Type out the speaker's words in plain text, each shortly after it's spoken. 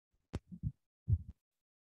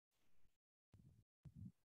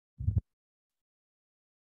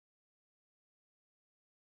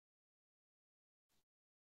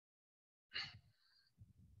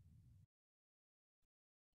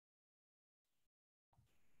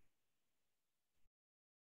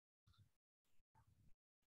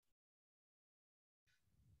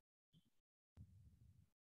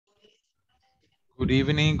Good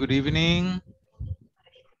evening, good evening.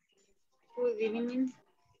 Good evening.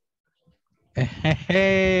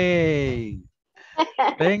 Hey,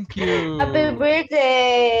 thank Happy you.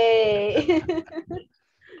 birthday.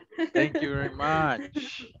 Thank you very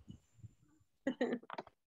much.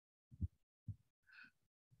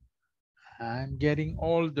 I'm getting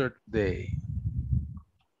older today.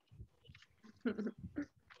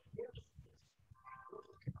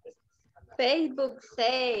 Facebook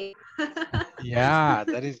say. Yeah,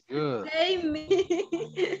 that is good. Say me.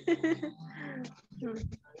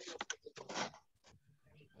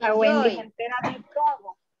 La Wendy se Joy. entera de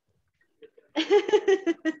todo.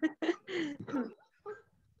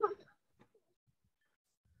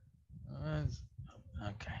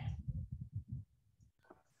 Okay.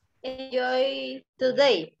 Enjoy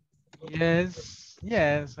today. Yes,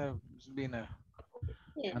 yes, it's been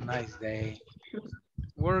Yeah. a nice day.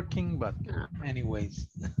 Working, but anyways.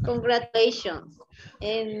 Congratulations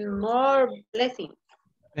and more blessings.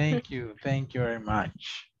 Thank you. Thank you very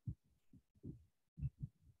much.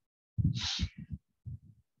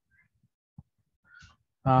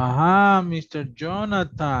 Aha, Mr.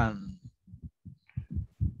 Jonathan.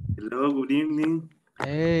 Hello, good evening.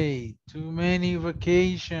 Hey, too many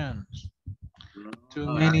vacations. No, Too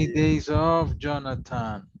many days off,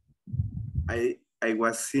 Jonathan. I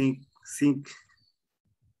was sick.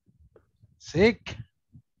 Sick?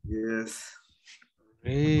 Yes.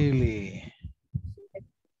 Really?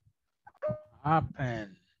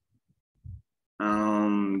 Happened?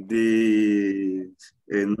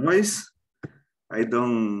 The noise. I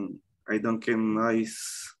don't can noise.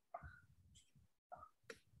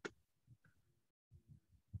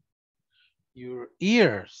 Your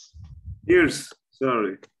ears? Ears.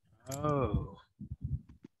 Sorry. Oh.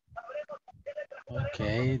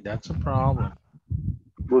 Okay, that's a problem.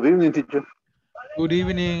 Good evening, teacher. Good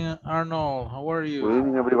evening, Arnold. How are Good you?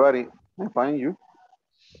 evening, everybody. I'm fine, you?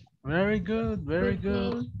 Very good, very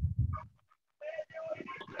good.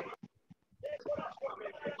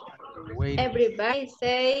 Wait. Everybody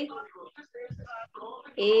say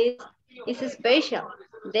is special.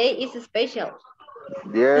 Day is special.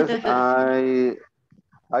 Yes,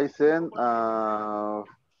 I sent a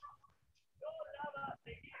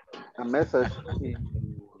message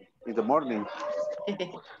in the morning.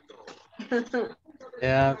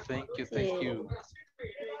 Yeah, thank you, thank Yeah. you.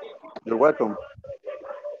 You're welcome.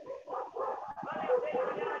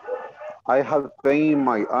 I have pain in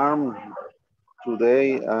my arm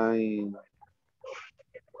today. I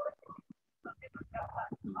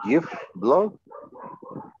give blood.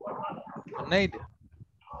 Donated.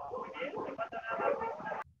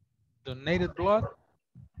 Donated blood?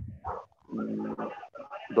 Mm,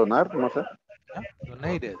 Donar, no sé. Yeah,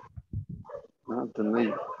 donated.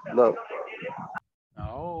 Donate blood.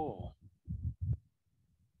 Oh.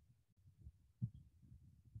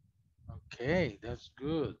 Okay, that's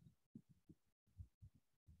good.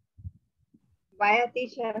 Vaya,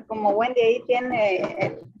 teacher, como Wendy ahí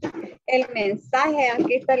tiene el mensaje,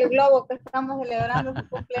 aquí está el globo que estamos celebrando su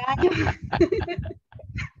cumpleaños.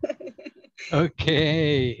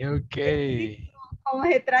 Okay, okay. Como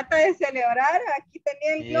se trata de celebrar, aquí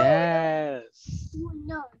tenía el globo. Yes.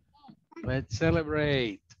 Let's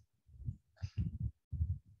celebrate.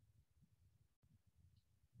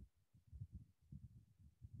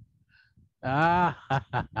 Ah,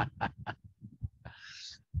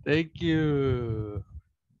 thank you.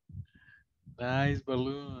 Nice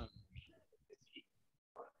balloon.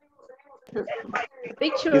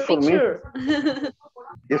 Picture, It's for me. picture.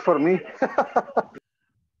 It's for me.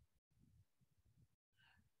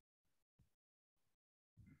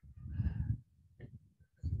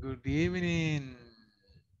 Good evening.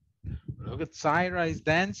 Look at Syra is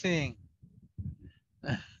dancing.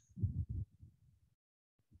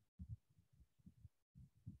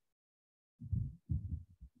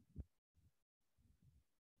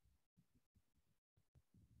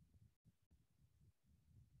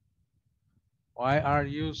 Why are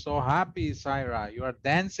you so happy, Syra? You are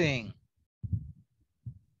dancing.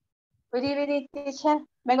 Good evening, teacher.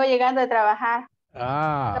 Vengo llegando de trabajar.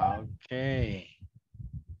 Ah, okay.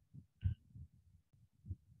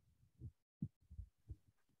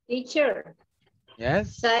 Teacher.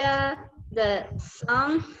 Yes. Sarah, the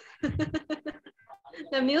song,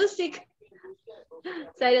 the music.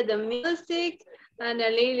 Sarah, the music, and the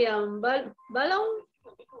Lillian balloon.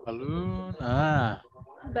 Balloon. Ah.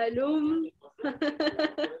 Balloon.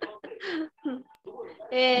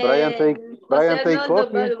 Brian take Arnoldo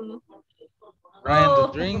coffee. balloon. Brian, the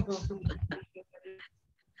Oh. drinks.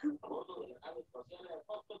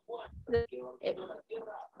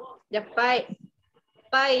 The pie.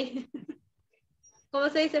 Pie. ¿Cómo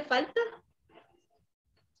se dice falta?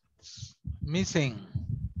 Missing.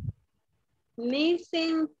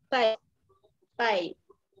 Missing pie. Pie.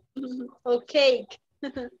 O cake.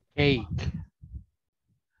 Cake.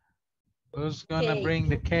 Who's gonna Cake. bring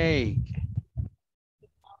the cake?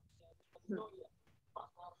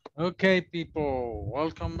 Okay, people,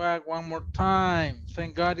 welcome back one more time.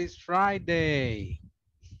 Thank God it's Friday.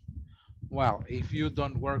 Well, if you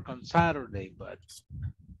don't work on Saturday, but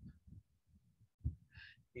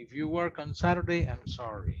if you work on Saturday, I'm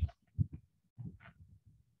sorry.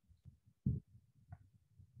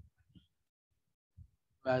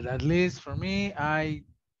 But at least for me, I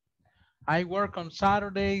work on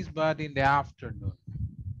Saturdays, but in the afternoon.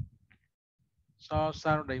 So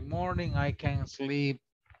Saturday morning, I can sleep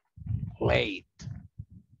late.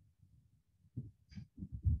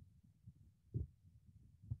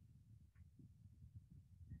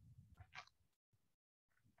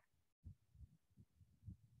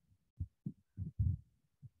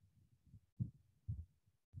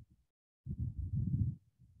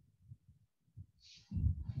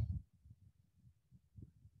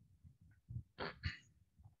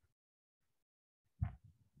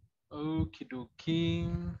 Okie dokie.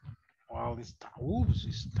 Well, it's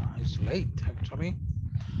late actually.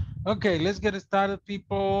 Okay, let's get started,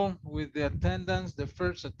 people, with the attendance, the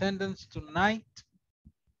first attendance tonight.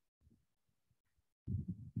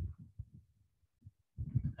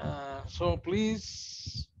 So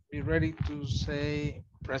please be ready to say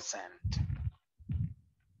present.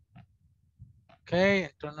 Okay,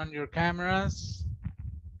 turn on your cameras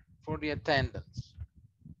for the attendance.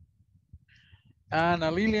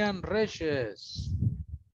 Ana Lilian Reyes.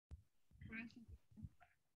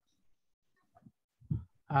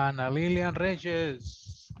 Ana Lilian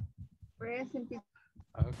Reyes. Present.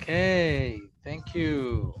 Okay, thank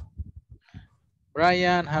you.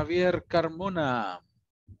 Brian Javier Carmona.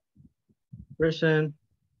 Present.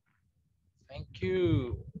 Thank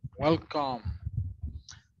you. Welcome.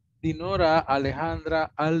 Dinora Alejandra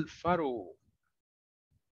Alfaro.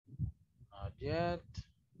 Not yet.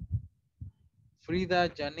 Frida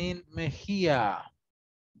Janine Mejia.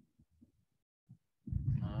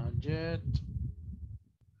 Not yet.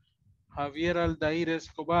 Javier Aldair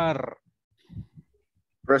Escobar.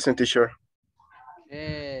 Present, teacher.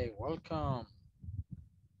 Hey, welcome.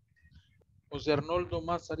 José Arnoldo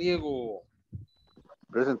Mazariego.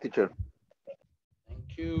 Present, teacher.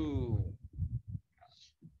 Thank you.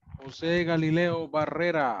 José Galileo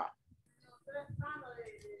Barrera.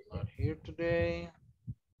 Not here today.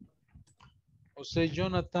 José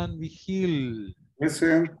Jonathan Vigil.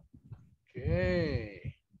 Present. Okay.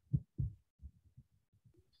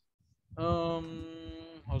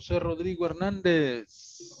 José Rodrigo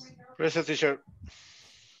Hernández. Present, teacher.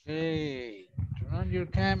 Hey, turn on your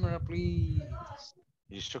camera, please.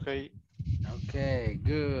 It's okay. Okay,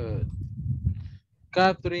 good.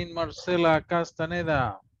 Catherine Marcela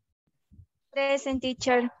Castaneda. Present,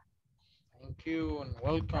 teacher. Thank you and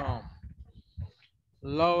welcome.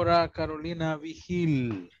 Laura Carolina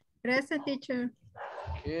Vigil. Present, teacher.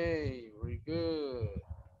 Okay, very good.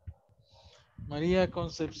 María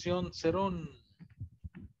Concepción Cerón.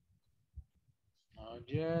 Not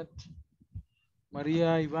yet.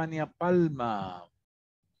 María Ivania Palma.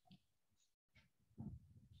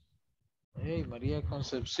 Hey, María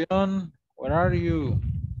Concepción, where are you?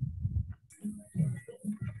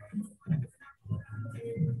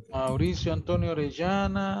 Mauricio Antonio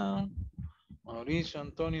Orellana. Mauricio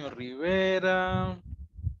Antonio Rivera.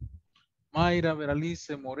 Mayra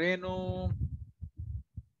Veralice Moreno.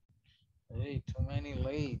 Hey, too many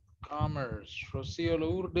late comers. Rocío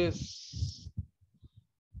Lourdes.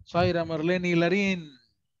 Zaira Marlene Larín.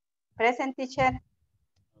 Present, teacher.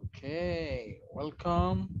 Okay,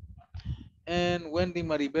 welcome. And Wendy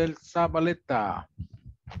Maribel Zabaleta.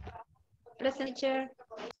 Present, teacher.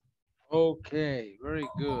 Okay, very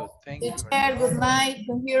good. Thank you. Teacher, good night.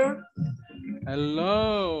 I'm here.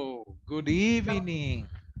 Hello, good evening.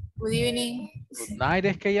 Good evening. Good night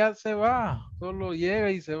es que ya se va, solo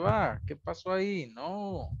llega y se va. ¿Qué pasó ahí?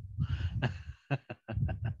 No.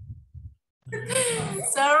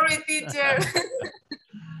 Sorry, teacher.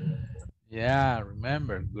 Yeah,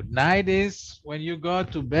 remember, good night is when you go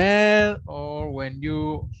to bed or when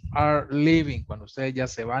you are leaving, cuando ustedes ya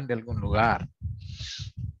se van de algún lugar.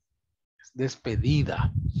 Es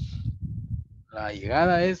despedida. La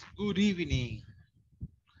llegada es good evening.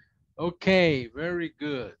 Okay, very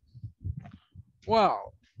good.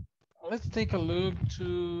 Well, let's take a look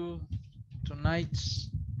to tonight's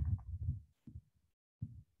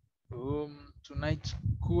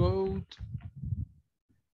quote.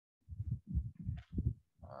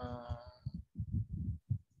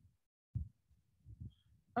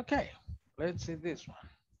 Okay, let's see this one.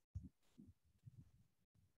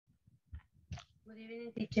 Good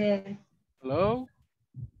evening, teacher. Hello.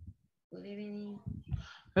 Good evening.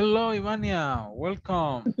 Hello, Ivania.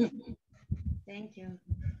 Welcome. Thank you.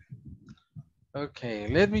 Okay,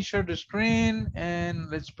 let me share the screen and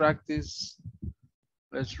let's practice.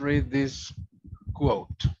 Let's read this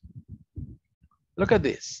quote. Look at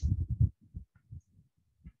this.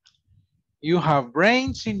 You have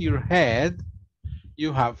brains in your head.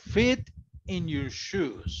 You have feet in your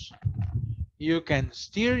shoes. You can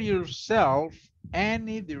steer yourself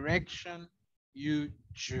any direction you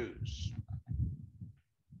choose.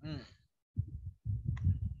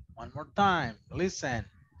 One more time, listen.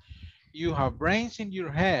 You have brains in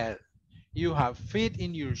your head. You have feet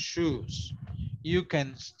in your shoes. You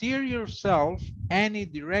can steer yourself any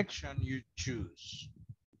direction you choose.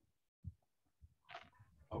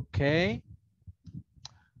 Okay.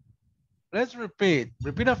 Let's repeat.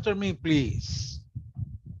 Repeat after me, please.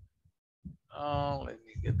 Let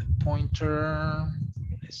me get the pointer.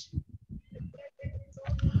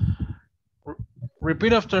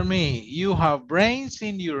 Repeat after me. You have brains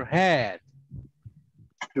in your head.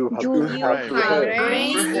 You have You have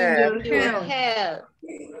brains in your head.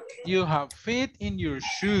 You have feet in your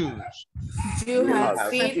shoes. You have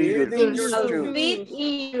feet in your shoes. Feet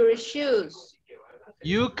in your shoes.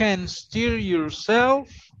 You can steer yourself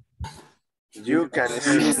You can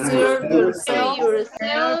Steer yourself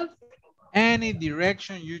Yourself any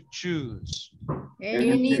direction you choose.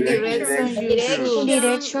 any direction you choose.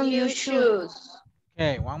 Direction you choose.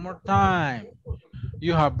 Okay, one more time.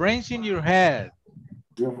 You have brains in your head.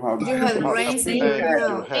 You have brains in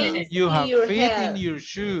your head. You have your feet head. in your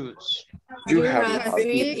shoes. You have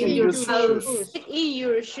feet in your shoes. Feet in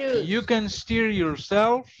your shoes. You can steer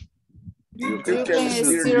yourself You can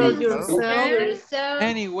steer yourself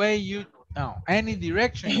any way you, no, any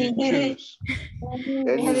direction you choose.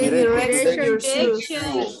 any direction you choose.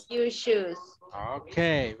 Direction you choose.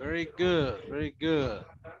 Okay, very good, very good.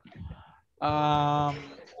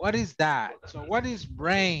 What is that? So what is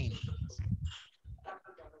brain?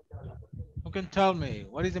 Who can tell me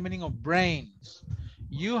what is the meaning of brains?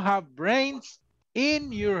 You have brains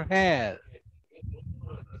in your head.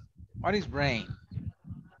 What is brain?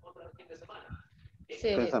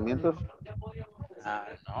 Pensamientos.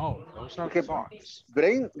 No, those are Okay. thoughts.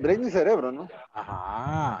 Brain y cerebro, ¿no?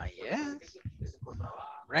 Ah, yes.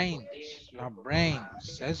 Brains. You have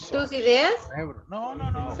brains. Sesos. ¿Tus ideas? Cerebro. No, no,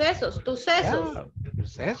 no. Sesos, tus sesos. Yeah.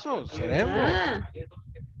 Sesos, cerebro. Ah,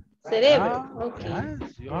 cerebro. Yeah, Ok.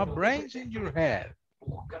 yes. You have brains in your head.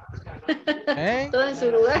 Okay. Todo en su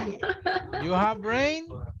lugar. You have brain?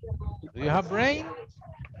 Do you have brain?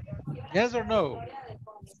 Yes or no?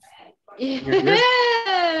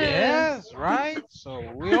 Yes, right? So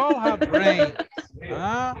we all have brains.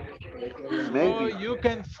 Huh? So Maybe. you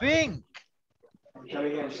can think.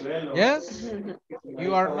 Yes?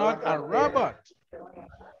 You are not a robot.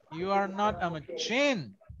 You are not a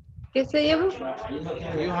machine. ¿Qué se llevó?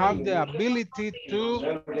 You have the ability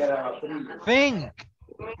to think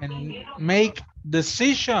and make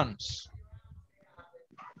decisions.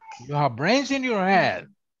 You have brains in your head.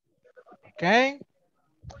 Okay?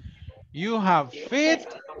 You have feet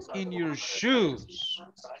in your shoes.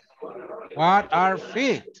 What are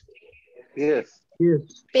feet? Yes.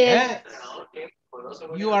 Yes.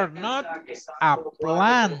 You are not a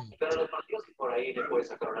plant.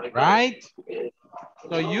 Right?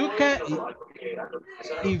 So you can,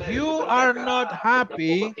 if you are not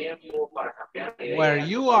happy where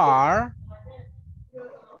you are,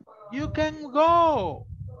 you can go.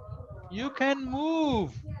 You can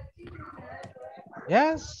move.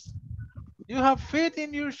 Yes. You have feet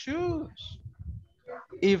in your shoes.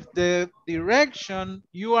 If the direction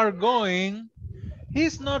you are going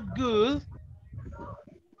is not good,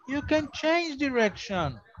 you can change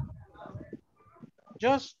direction.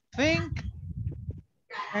 Just think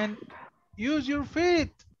and use your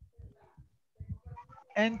feet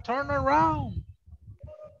and turn around.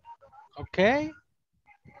 Okay?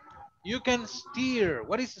 You can steer.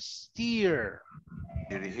 What is steer?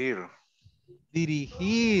 Dirigir.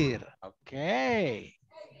 Dirigir. Okay.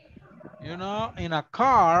 You know, in a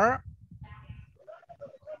car,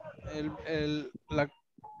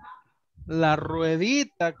 la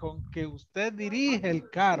ruedita con que usted dirige el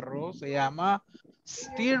carro se llama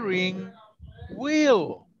steering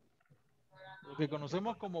wheel. Lo que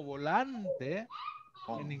conocemos como volante,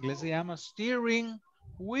 en inglés se llama steering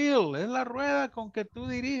wheel. Es la rueda con que tú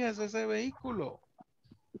diriges ese vehículo.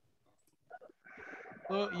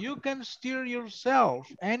 So you can steer yourself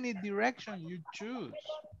any direction you choose.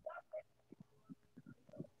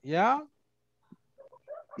 Yeah?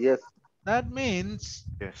 Yes. That means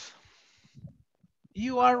Yes.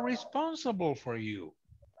 you are responsible for you,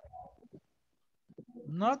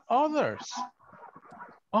 not others.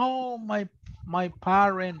 Oh, my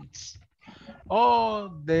parents. Oh,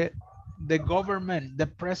 the government, the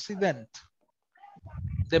president,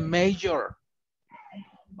 the mayor.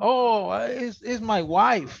 Oh, is my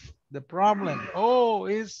wife the problem? Oh,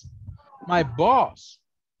 is my boss?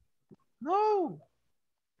 No.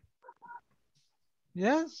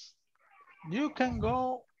 Yes, you can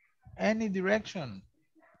go any direction.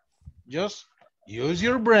 Just use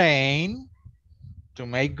your brain to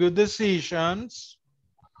make good decisions.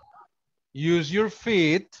 Use your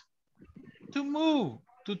feet to move,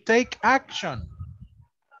 to take action.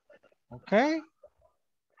 Okay?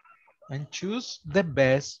 And choose the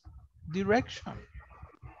best direction.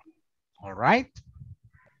 All right?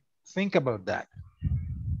 Think about that.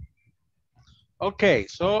 Okay,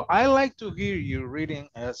 so I like to hear you reading,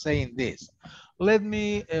 saying this. Let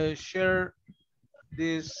me share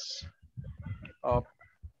this up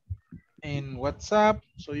in WhatsApp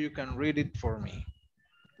so you can read it for me.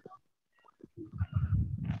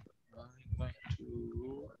 I'm going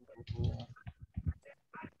to...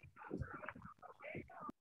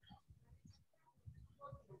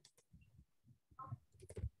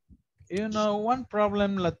 You know, one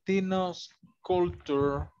problem Latinos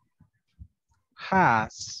culture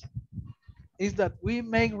has is that we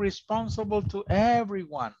make responsible to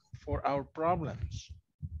everyone for our problems.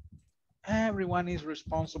 Everyone is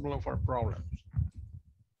responsible for problems.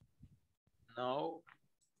 No,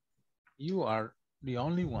 you are the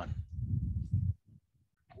only one.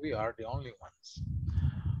 We are the only ones.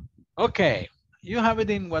 Okay, you have it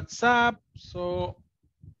in WhatsApp, so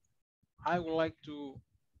I would like to,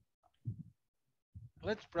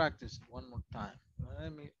 let's practice it one more time.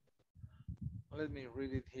 Let me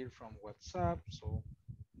read it here from WhatsApp, so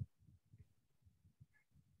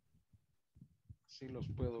así los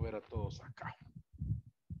puedo ver a todos acá.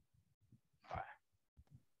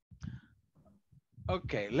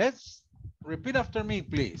 Okay, let's repeat after me,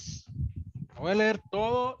 please. Voy a leer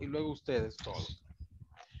todo y luego ustedes todo.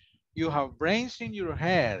 You have brains in your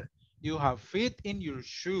head. You have feet in your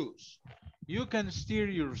shoes. You can steer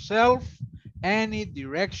yourself any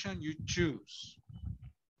direction you choose.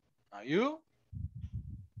 Now you?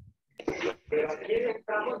 You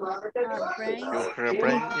have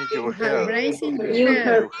brain in your head. You have You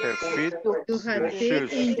have feet You in have your feet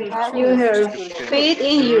shoes. in your You have feet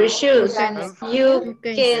in your shoes. You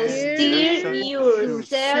can can steer steer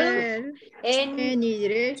yourself yourself any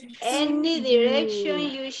any direction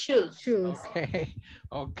you choose. Okay,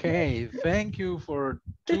 okay. Thank you for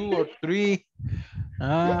 2 or 3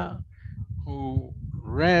 who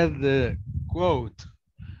read the quote.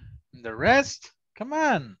 The rest, come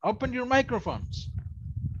on, open your microphones.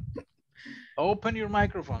 Open your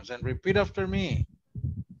microphones and repeat after me.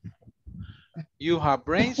 You have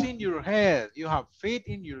brains in your head. You have feet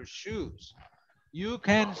in your shoes. You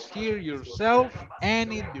can steer yourself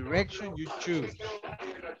any direction you choose.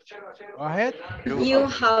 Go ahead. You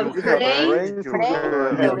have brains in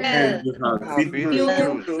your head. You have feet in You your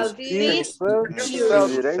have shoes. feet in Steer your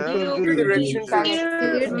yourself shoes. in You your can shoes. steer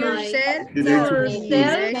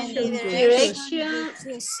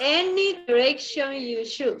yourself any direction you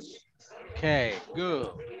choose. Okay, good.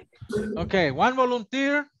 Okay, one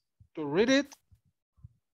volunteer to read it.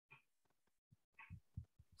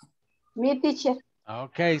 Me, teacher.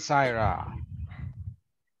 Okay, Syra.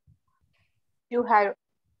 You have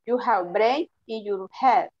brain in your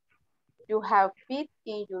head. You have feet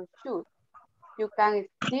in your shoes. You can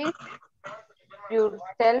steer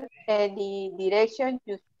yourself any direction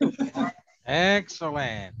you choose.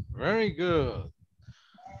 Excellent. Very good.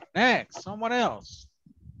 Next, someone else.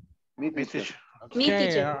 Me, teacher.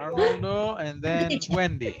 Okay, Arnoldo and then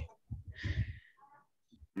Wendy.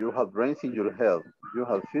 You have brains in your head. You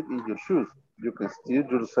have feet in your shoes. You can steer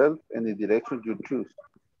yourself any direction you choose.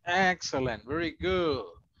 Excellent. Very good.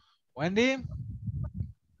 Wendy?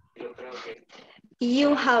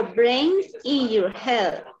 You have brains in your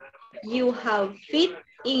head. You have feet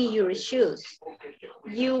in your shoes.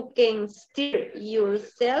 You can steer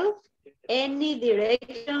yourself any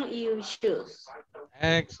direction you choose.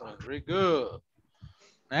 Excellent. Very good.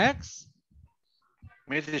 Next.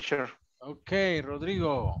 Me, teacher. Okay,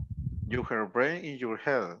 Rodrigo. You have brain in your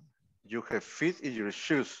head. You have feet in your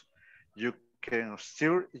shoes. You can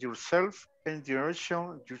steer yourself in the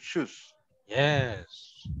direction you choose. Yes,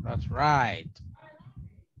 that's right.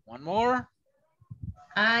 One more.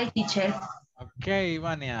 Hi, teacher. Okay,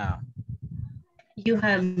 Ivania. You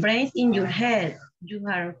have brains in your head. You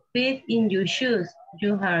have feet in your shoes.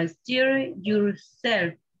 You have steer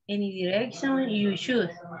yourself any direction you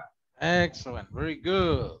choose. Excellent. Very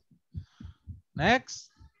good.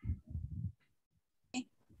 Next.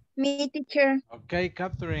 Me, teacher. Okay,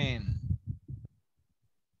 Catherine.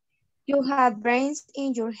 You have brains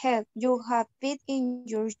in your head. You have feet in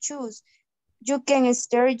your shoes. You can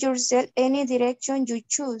steer yourself any direction you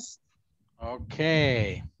choose.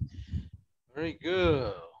 Okay. Very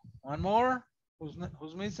good. One more.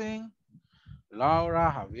 Who's missing?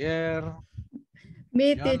 Laura, Javier.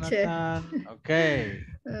 Me, Jonathan. teacher. Okay.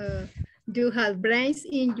 You have brains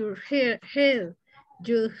in your head.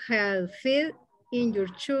 You have feet in your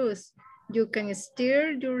shoes. You can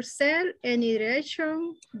steer yourself any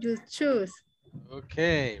direction you choose.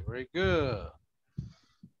 Okay, very good.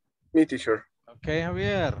 Me, teacher. Okay,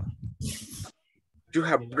 Javier. You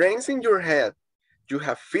have brains in your head. You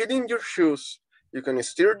have feet in your shoes. You can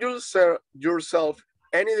steer yourself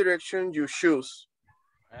any direction you choose.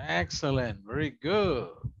 Excellent. Very good.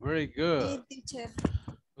 Very good. Me, teacher.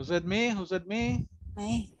 Who's that me? Who's that me?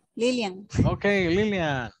 Me, Lilian. Okay,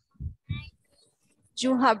 Lilian.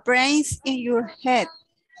 You have brains in your head.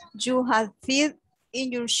 You have feet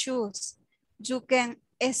in your shoes. You can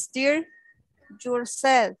steer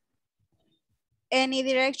yourself any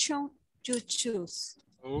direction you choose.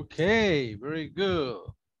 Okay, very good.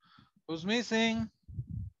 Who's missing?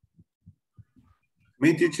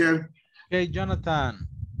 Me, teacher. Okay, Jonathan.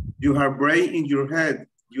 You have brain in your head.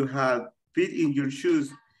 You have feet in your shoes.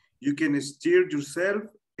 You can steer yourself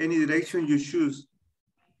any direction you choose.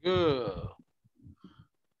 Good.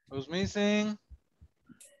 Who's missing?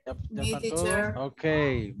 Me, teacher.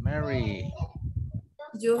 Okay, Mary.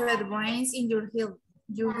 You have brains in your head.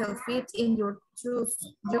 You have feet in your shoes.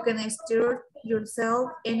 You can steer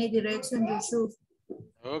yourself any direction you choose.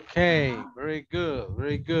 Okay, very good,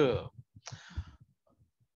 very good.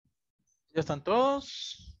 ¿Ya están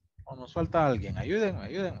todos? ¿O nos falta alguien? Ayúdenme,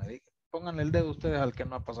 ayúdenme. Pónganle el dedo ustedes al que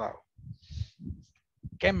no ha pasado.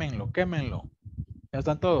 Quémenlo, quémenlo. Ya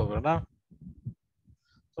están todos, ¿verdad?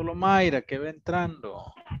 Solo Mayra que va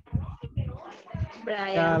entrando.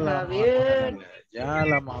 Brian, Javier. Ya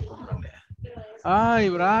la vamos a ponerle. Ay,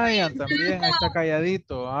 Brian también está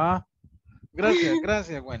calladito. ¿Ah? Gracias,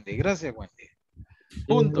 gracias, Wendy. Gracias, Wendy.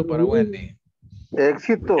 Punto para Wendy.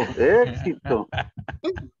 Éxito, éxito.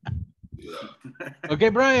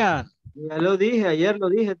 Ok, Brian. Ya lo dije, ayer lo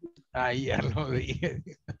dije. Ayer lo dije.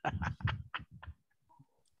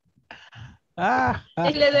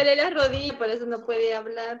 Y le duele la rodilla, por eso no puede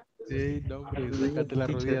hablar. Sí, no, hombre, sácate la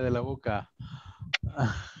rodilla de la boca.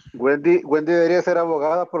 Wendy debería ser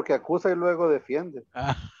abogada porque acusa y luego defiende.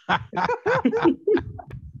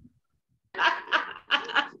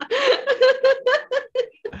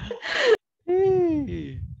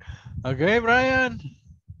 Okay, Brian.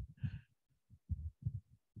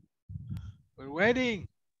 We're waiting.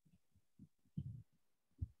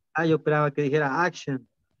 Yo esperaba que dijera action.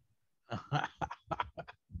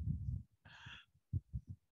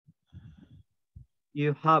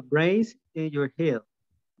 You have brains in your head.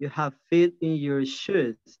 You have feet in your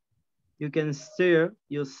shoes. You can steer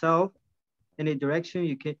yourself any direction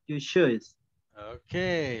you choose.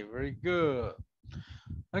 Okay, very good.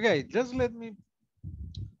 Okay, just let me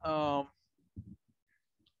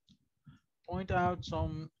point out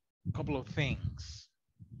couple of things.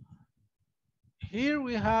 Here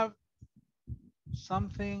we have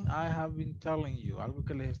something I have been telling you, algo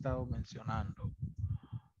que les he estado mencionando.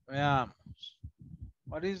 Veamos.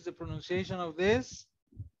 What is the pronunciation of this?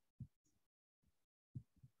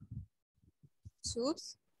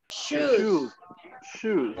 Shoes. Shoes.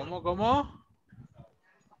 Shoes. ¿Cómo?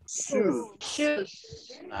 Shoes. Shoes.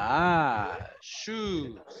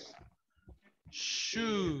 Shoes.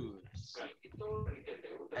 Shoes.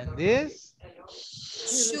 And this?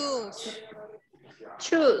 Shoes.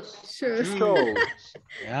 Shoes. Shoes.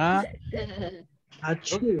 Yeah.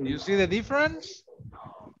 Look, you see the difference?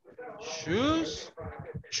 Shoes.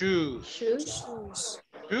 Shoes. Shoes.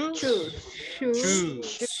 Shoes. Shoes.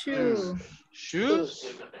 Shoes. Shoes.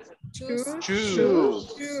 Shoes.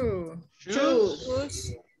 Shoes.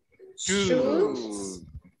 Shoes. Shoes.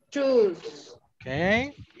 Shoes.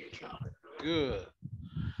 Okay. Good.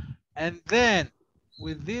 And then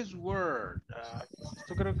with this word,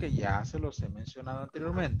 esto creo que ya se los he mencionado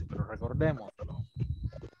anteriormente, pero recordémoslo.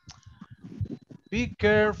 Be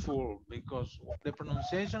careful because the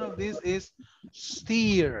pronunciation of this is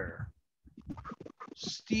steer.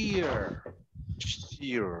 Steer.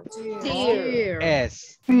 Steer. Steer.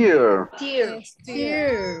 S. Steer. Steer.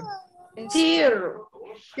 Steer. Steer.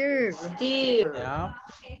 Steer. Steer. ¿Ya?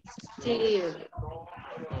 Steer.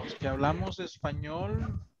 Los que hablamos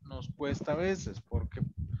español nos cuesta a veces porque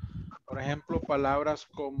Por ejemplo, palabras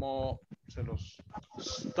como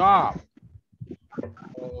stop,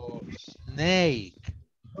 o snake,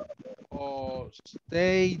 o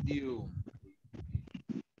stadium.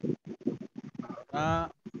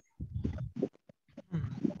 ¿Verdad?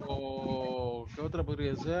 O ¿qué otra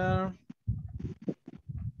podría ser?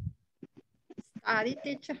 Study,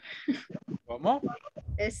 teacher. ¿Cómo?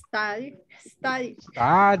 Study. Study.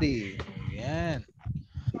 Muy bien.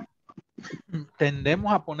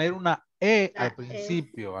 Tendemos a poner una E al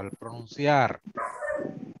principio, al pronunciar.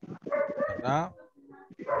 ¿Verdad?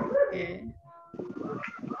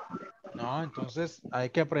 No, entonces hay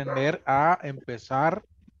que aprender a empezar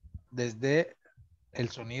desde el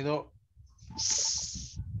sonido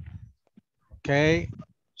S. Ok.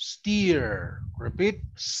 Steer. Repeat.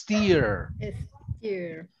 Steer.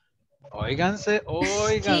 Steer. Óiganse.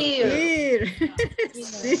 Steer.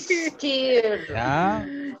 Steer. ¿Ya?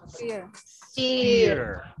 Steer.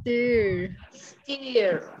 Steer.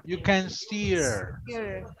 Steer. You can steer.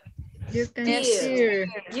 You can steer.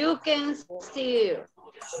 You can steer.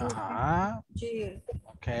 Ajá.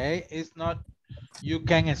 Okay. It's not you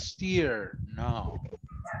can steer. No.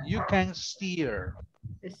 You can steer.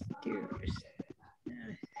 Steer.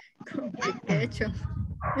 Complication.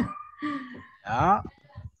 Yeah.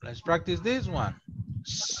 Let's practice this one.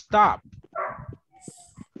 Stop.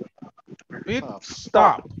 Repeat.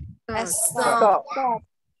 Stop. Stop.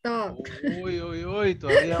 Uy, uy, uy.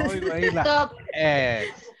 Todavía oigo ahí la Stop.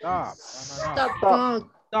 Stop.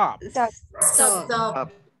 Stop. Stop.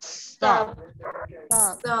 Stop.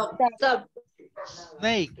 Stop. Stop.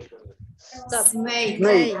 Snake. Stop. Snake.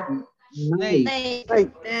 Snake.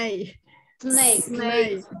 Snake.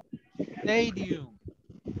 Snake. Stadium.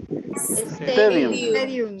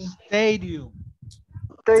 Stadium. Stadium.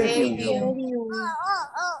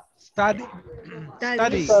 Study.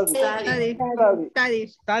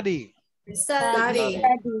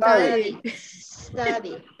 Study.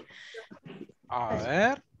 Study. A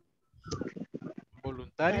ver.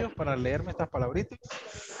 Voluntarios para leerme estas palabritas.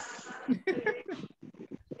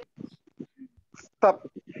 Stop.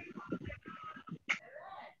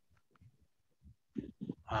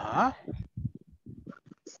 Ajá.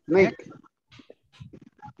 Snake.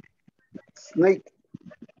 Snake.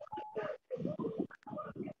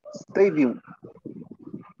 Stadium.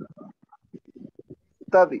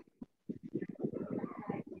 Study.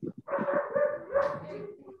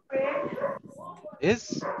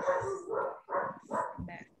 Es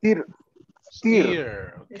Steer.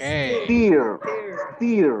 steer. Okay. Steer.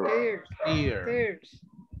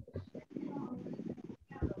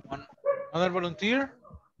 Another volunteer?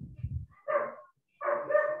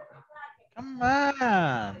 Come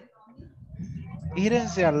on.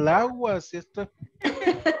 Tírense al agua. Si esto es...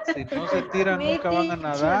 Si no se tiran, nunca van a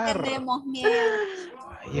nadar. Tenemos miedo.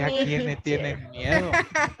 ¿Y a quiénes tienen miedo?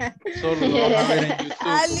 Solo lo van a ver en YouTube.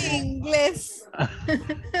 Al inglés.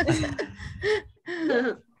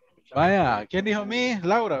 Vaya, ¿quién dijo mí?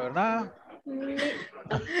 Laura, ¿verdad?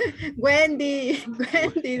 Wendy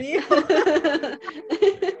dijo.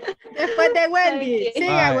 Después de Wendy.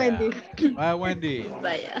 Siga, Vaya. Wendy. Vaya, Wendy.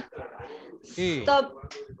 Vaya. Sí.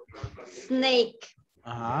 Stop. Snake.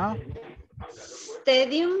 Ajá.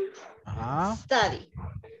 Stadium. Ajá. Study.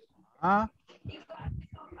 Ajá. Y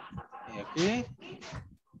aquí.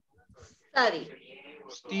 Study.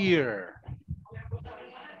 Steer.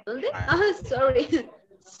 ¿Dónde? Ah, sorry.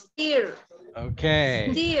 Steer. Ok.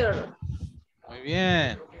 Steer. Muy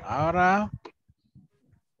bien. Ahora.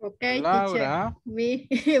 Ok, Laura. teacher. Mi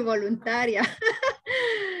voluntaria.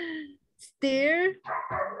 Steer.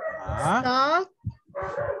 Ajá. Stop.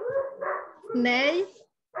 Snake.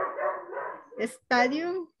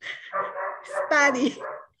 Stadium. Study.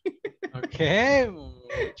 Ok,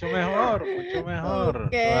 mucho mejor, mucho mejor.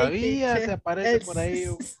 Okay, Todavía teacher. se aparece por ahí.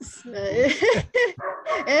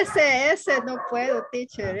 Ese no puedo,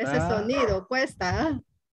 teacher. Ese ¿Verdad? sonido cuesta.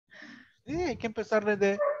 Sí, hay que empezar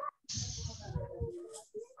desde.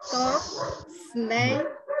 Stop, snake,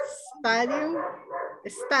 stadium,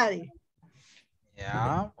 study.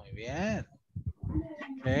 Ya, muy bien.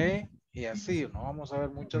 Ok, y así, no vamos a ver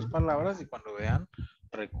muchas palabras y cuando vean,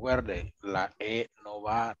 recuerde, la E no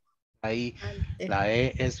va ahí. La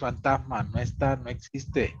E es fantasma, no está, no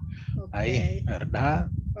existe. Ahí, ¿verdad?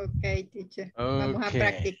 Ok, teacher. Vamos a Ok.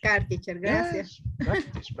 practicar, teacher. Gracias.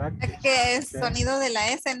 Practice. Es que el Ok. sonido de la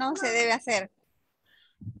S no se debe hacer.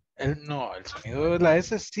 No, el sonido de la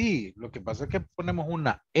S sí. Lo que pasa es que ponemos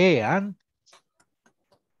una E antes.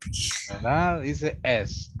 ¿Verdad? Dice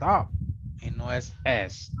stop. Y no es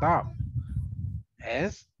stop.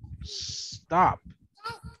 Es stop.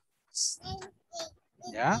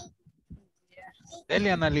 ¿Ya? Dele,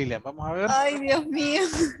 Ana Lilia, vamos a ver. Ay, Dios mío.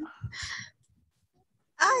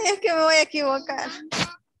 Ay, es que me voy a equivocar.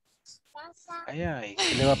 Ay, ay,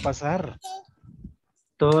 ¿qué le va a pasar?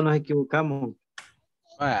 Todos nos equivocamos.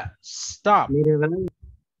 Vaya, stop. Mire, Brian.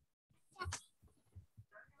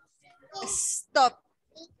 Stop.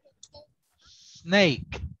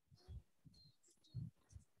 Snake.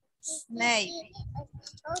 Snake.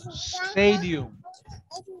 Stadium.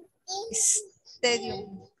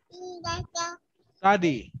 Stadium.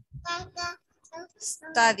 Study.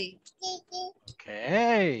 Study.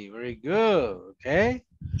 Okay, very good. Okay.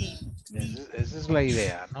 Esa es la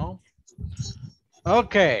idea, ¿no?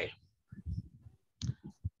 Okay.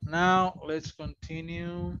 Now let's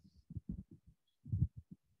continue.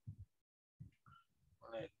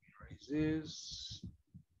 Let me erase this.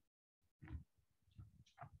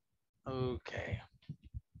 Okay.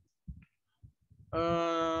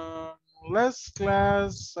 Last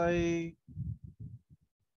class I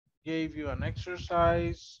gave you an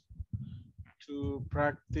exercise to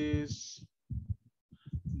practice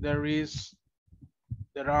there is,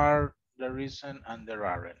 there are, there isn't, and there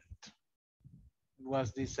aren't. It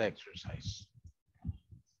was this exercise.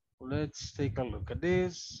 Let's take a look at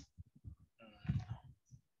this.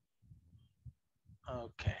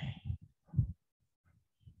 Okay.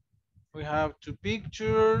 We have two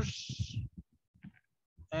pictures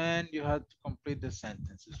and you have to complete the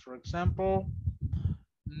sentences. For example,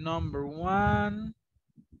 number one,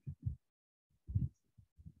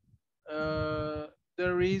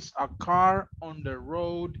 there is a car on the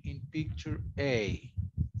road in picture A.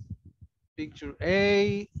 Picture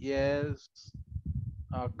A, yes,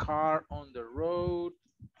 a car on the road.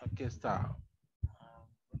 Aquí está.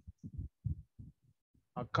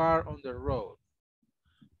 A car on the road.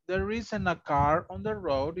 There isn't a car on the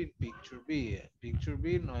road in picture B. Picture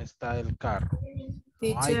B no está el carro.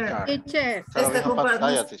 No hay carro. Teacher. Está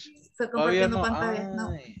pantalla, teacher. Está Todavía compartiendo no. pantalla.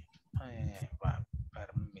 No. Va,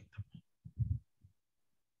 permítame.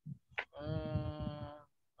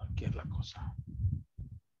 Aquí es la cosa.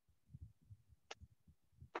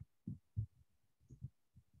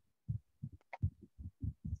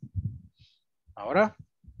 Ahora.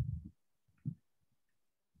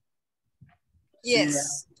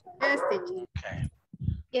 Yes. Yes, teacher. Okay.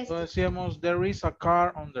 Yes. Entonces decíamos, there is a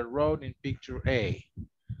car on the road in picture A.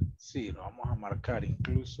 Sí, lo vamos a marcar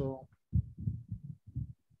incluso.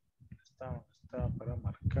 Está para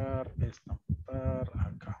marcar, estampar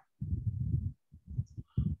acá.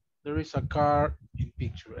 There is a car in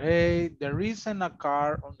picture A. There isn't a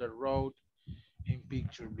car on the road in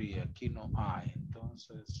picture B. Aquí no hay,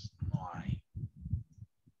 entonces no hay.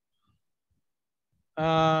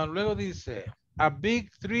 Luego dice, a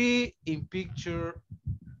big tree in picture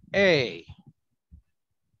A.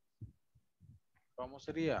 ¿Cómo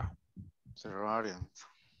sería? There aren't.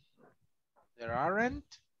 There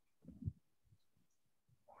aren't.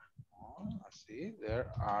 Así,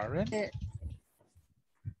 there aren't.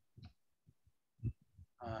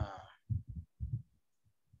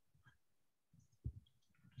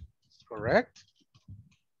 Correct.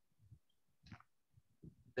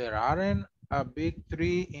 There aren't a big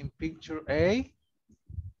tree in picture A.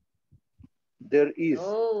 There is.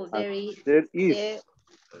 Oh, there is. There is.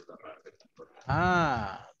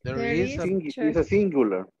 There is a It's a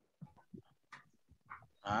singular.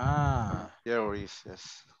 There is,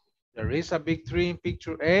 yes. There is a big tree in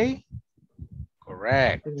picture A.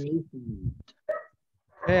 Correct.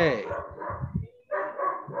 Hey.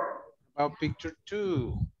 About picture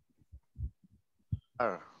 2.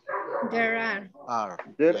 There are.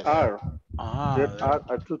 There Yes. are. There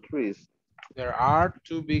are two trees. There are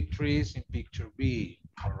two big trees in picture B.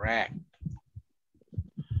 Correct.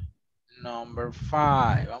 Number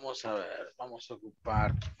 5. Vamos a ver. Vamos a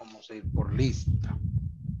ocupar. Vamos a ir por lista.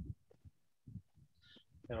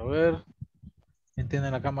 Quiero ver. ¿Quién tiene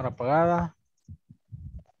la cámara apagada?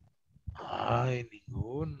 Ay,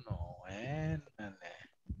 ninguno.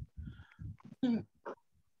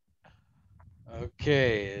 Ok.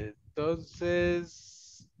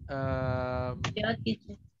 Entonces.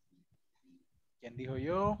 ¿Quién dijo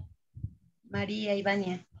yo? María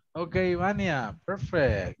Ivania. Ok, Ivania.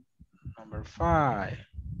 Perfect. Number 5.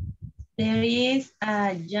 There is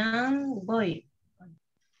a young boy.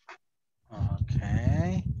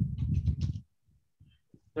 Okay.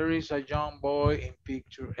 There is a young boy in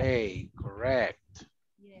picture A. Correct.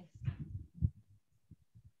 Yes.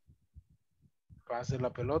 Pase la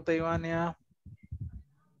pelota, Ivania.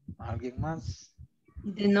 ¿Alguien más?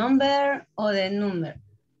 The number or the number?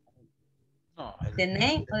 No. The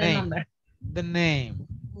name or the number? The name.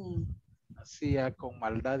 Así ya con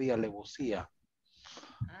maldad y alevosía.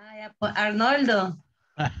 Arnoldo.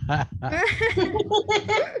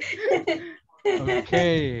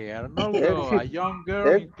 Okay, Arnoldo, a young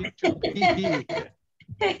girl in picture B.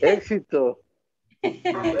 Éxito.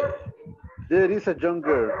 There is a young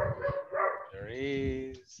girl. There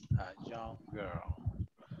is a young girl.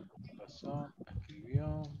 Pasó,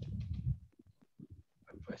 escribió.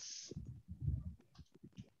 Pues.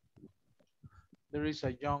 There is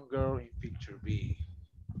a young girl in picture B.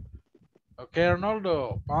 Okay,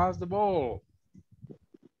 Arnoldo, pass the ball.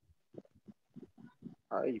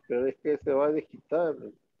 Ay, pero es que se va a desquitar.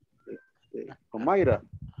 Con Mayra.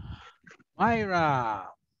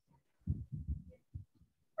 Myra.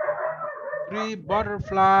 3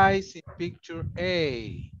 butterflies in picture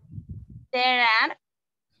A. There are.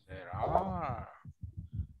 There are.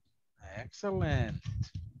 Excellent.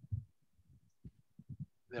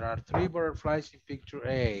 There are 3 butterflies in picture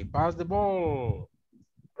A. Pass the ball.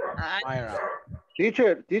 Myra.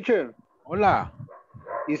 Teacher. Hola.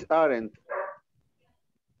 Is aren't.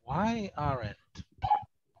 Why aren't?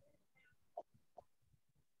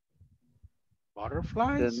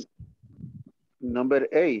 Butterflies? Number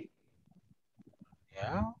A.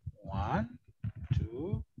 Yeah. 1,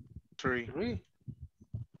 2, 3.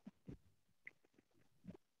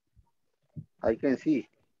 I can see.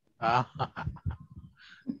 I'm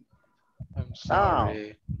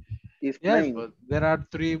sorry. It's yes, plane. but there are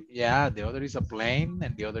 3. Yeah, the other is a plane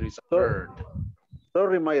and the other is a bird.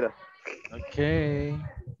 Sorry, Mayra. Okay.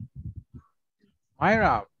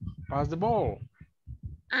 Myra, pass the ball.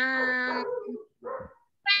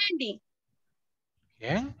 Wendy.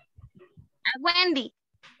 ¿Quién? Wendy.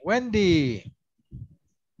 Wendy.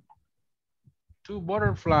 2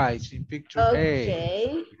 butterflies in picture A.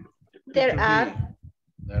 Okay. There are.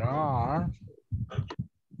 There are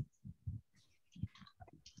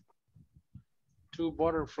 2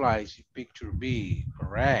 butterflies in picture B.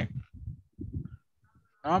 Correct.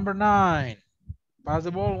 Number 9. Pass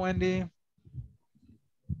the ball, Wendy.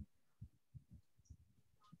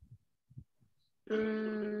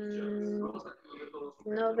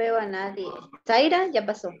 No veo a nadie. Zaira, ya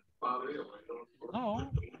pasó.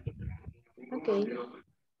 No. Okay.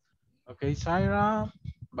 Okay, Zaira.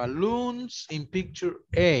 Balloons in picture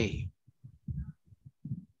A.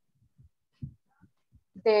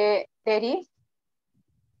 There is.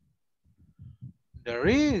 There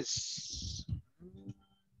is.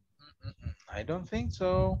 I don't think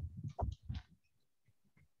so.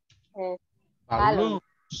 Balloons.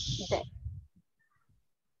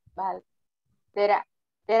 There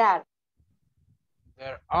are.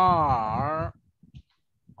 There are.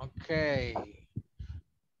 Okay.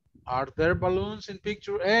 Are there balloons in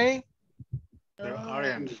picture A? There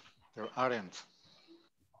aren't. There aren't.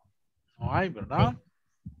 No hay, ¿verdad?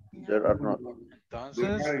 There are not.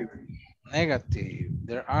 Entonces, negative.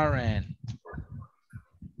 There aren't.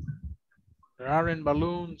 There aren't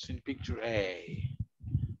balloons in picture A.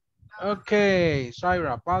 Okay,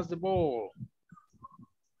 Syra, pass the ball.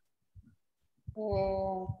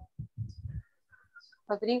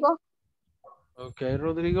 Rodrigo. Okay,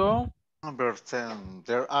 Rodrigo. Number 10,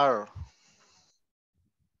 there are.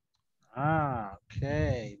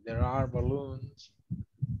 Okay, there are balloons.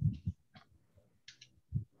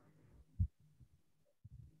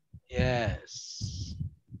 Yes.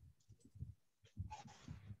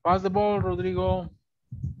 Pass the ball, Rodrigo.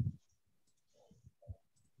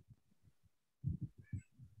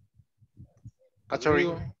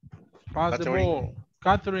 Catherine. Pass the ball.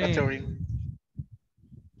 Catherine.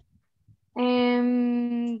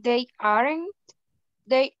 They aren't.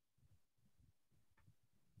 They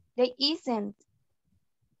isn't.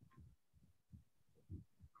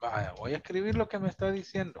 Vaya, voy a escribir lo que me está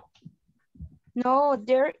diciendo. No,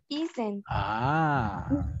 there isn't.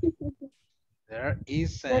 There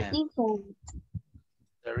isn't. There isn't.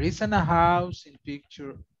 There isn't a house in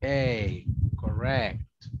picture A. Correct.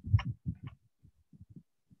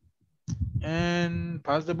 And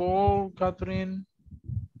pass the ball, Catherine.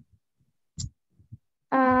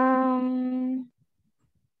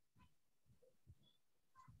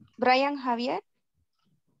 Brian Javier.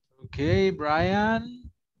 Okay,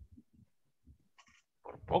 Brian.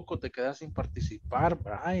 Por poco te quedas sin participar,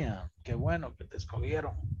 Brian. Qué bueno que te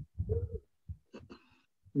escogieron.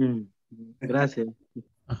 Gracias.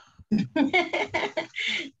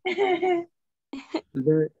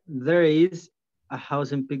 There is a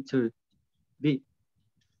house in picture B.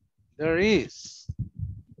 There is.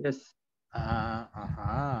 Yes.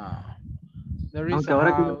 There is Aunque a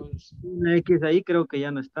ahora house. que una X ahí creo que ya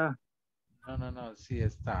no está. No, sí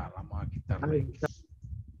está. Vamos a quitar la X.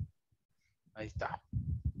 Ahí está.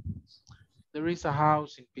 There is a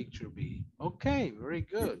house in picture B. Okay, very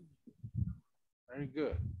good. Very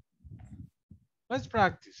good. Let's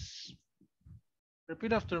practice.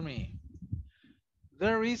 Repeat after me.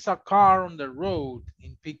 There is a car on the road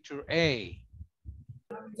in picture A.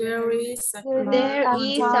 There is a There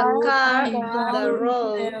is a car on the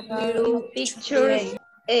road in picture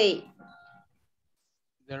A.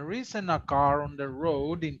 There isn't a car on the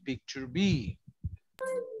road in picture B.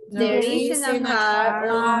 There isn't a car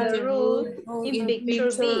on the road in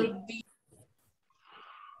picture B.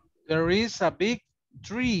 There is a big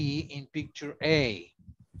tree in picture A.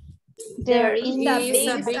 There is a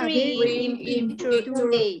big tree in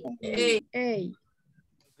picture A.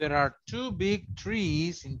 There are two big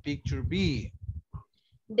trees in picture B.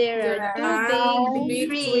 There are two big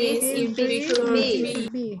trees in picture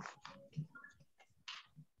B.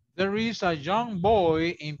 There is a young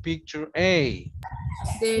boy in picture A.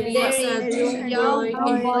 There is a young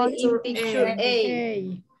boy in picture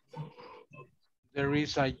A. There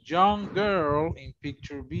is a young girl in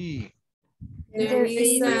picture B. There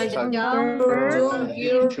is a young girl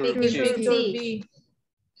in picture B.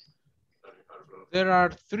 There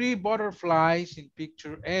are three butterflies in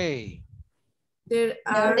picture A. There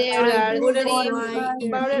are three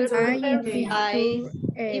butterflies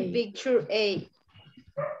in picture A.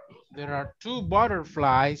 There are two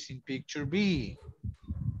butterflies in picture B.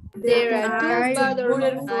 There are two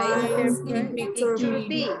butterflies in picture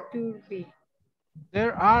B.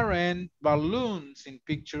 There aren't balloons in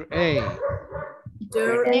picture A.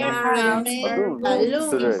 There are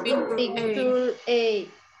balloons in picture A.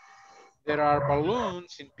 There are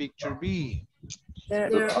balloons in picture B.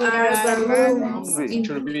 There are balloons in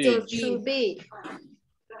picture B.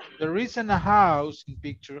 There isn't a house in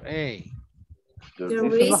picture A. There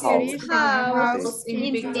is a house in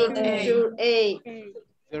picture A.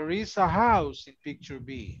 There is a house in picture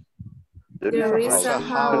B. There is a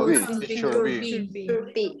house in picture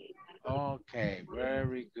B. Okay,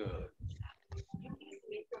 very good.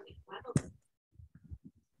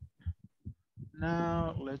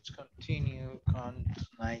 Now let's continue on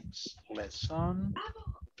tonight's lesson.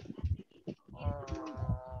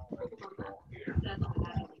 Let me go here.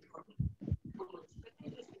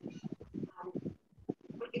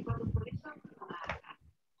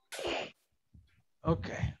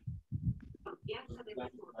 Okay.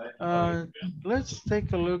 Let's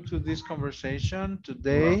take a look to this conversation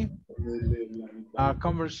today. A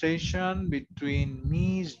conversation between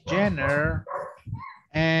Miss Jenner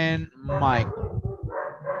and Michael.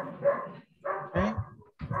 Okay.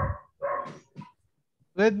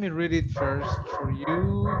 Let me read it first for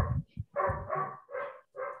you.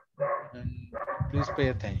 And please pay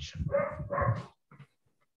attention.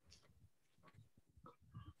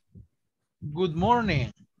 Good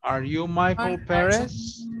morning. Are you Michael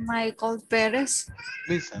Perez? Michael Perez.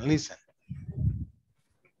 Listen, listen.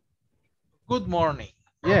 Good morning.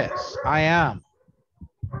 Yes, I am.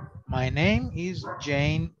 My name is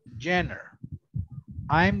Jane Jenner.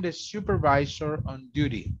 I'm the supervisor on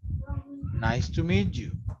duty. Nice to meet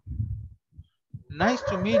you. Nice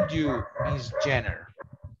to meet you, Miss Jenner.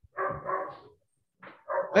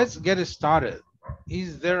 Let's get started.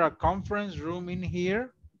 Is there a conference room in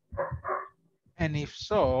here? And if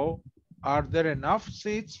so, are there enough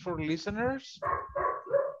seats for listeners?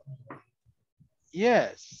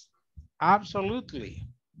 Yes, absolutely.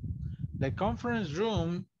 The conference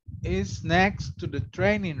room is next to the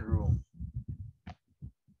training room.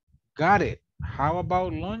 Got it. How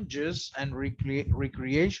about lounges and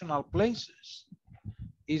recreational places?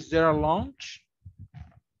 Is there a lounge?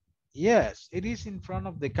 Yes, it is in front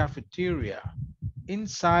of the cafeteria,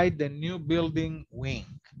 inside the new building wing.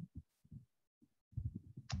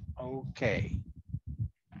 Okay.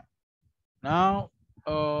 Now,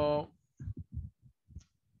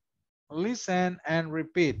 listen and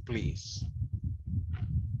repeat, please.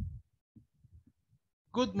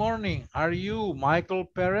 Good morning. Are you Michael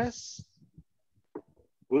Perez?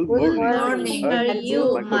 Good morning. Are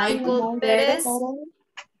you Michael Perez?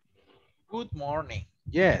 Good morning.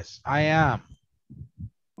 Yes, I am.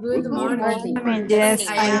 Good morning. Yes,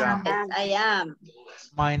 I am.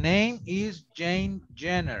 My name is Jane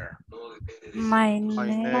Jenner. My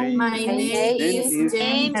name is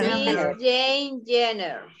Jane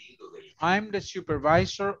Jenner. I'm the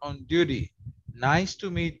supervisor on duty. Nice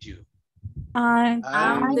to meet you. I'm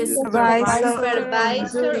the Supervisor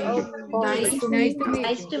of duty. Nice to meet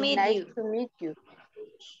you.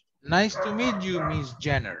 Nice to meet you, Miss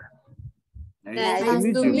Jenner. Nice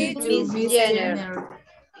to meet you, Miss Jenner.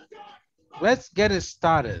 Let's get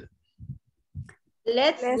started.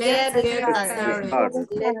 Let's get started.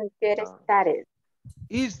 Let's get started.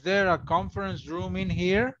 Is there a conference room in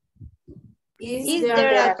here? Is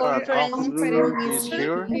there a conference room Is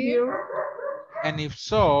here? And if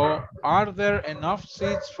so, are there enough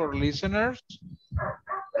seats for listeners?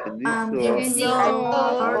 And If so,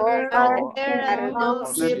 are there No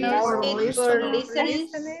enough seats for seats for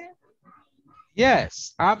listeners. listeners?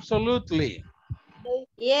 Yes, absolutely.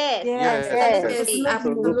 Yes, Yes.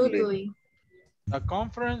 absolutely. The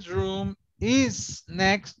conference room is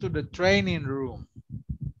next to the training room.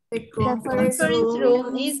 The The conference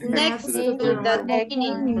room is next to the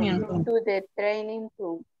training room. To the training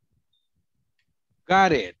room.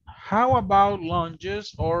 Got it. How about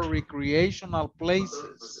lounges or recreational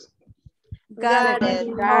places? Got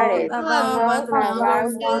it. Got it. How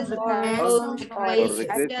about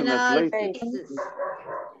Recreational places?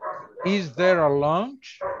 Is there a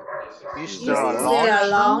lounge? Is there Is a there a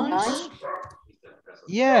lounge? lounge?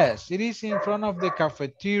 Yes, it is in front of the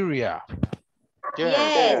cafeteria.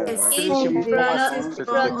 Yes, It it's is in in front of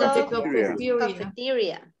front the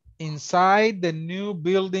cafeteria. Inside the new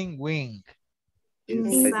building wing.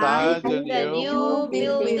 Inside the new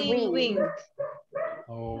building wing.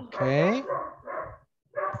 Okay.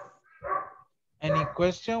 Any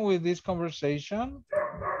question with this conversation?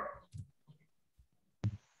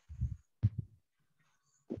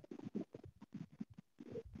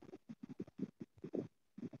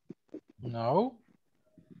 No?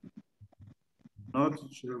 No,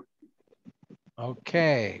 teacher.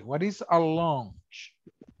 Okay. What is a lounge?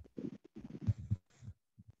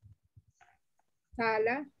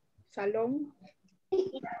 Sala, salón.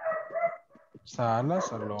 Sala,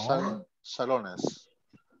 salón. Salones.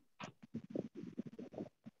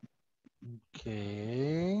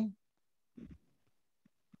 Okay.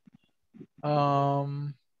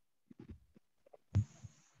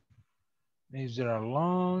 Is there a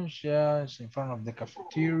lounge? Yeah, it's in front of the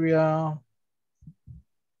cafeteria.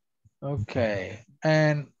 Okay.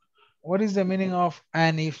 And what is the meaning of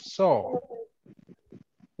and if so?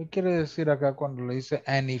 ¿Qué quiere decir acá cuando le dice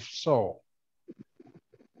and if so?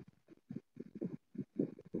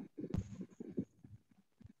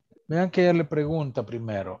 Vean que ella le pregunta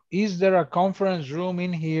primero. Is there a conference room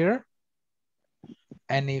in here?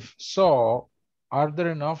 And if so, are there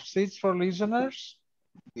enough seats for listeners?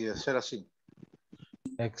 Y de ser así.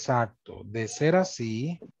 Exacto. De ser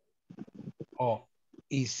así. Oh,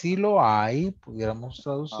 y si lo hay, pudiéramos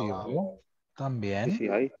traducirlo también. Y si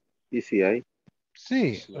hay. Y si hay.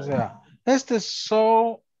 Sí, o sea, este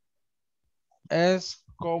so es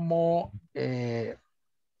como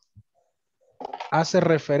hace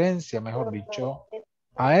referencia, mejor dicho,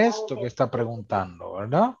 a esto que está preguntando,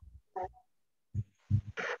 ¿verdad?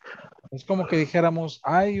 Es como que dijéramos,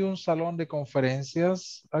 hay un salón de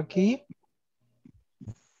conferencias aquí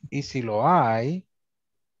y si lo hay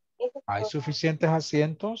suficientes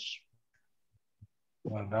asientos,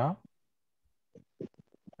 ¿verdad?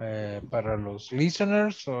 Para los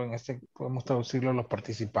listeners o en este podemos traducirlo los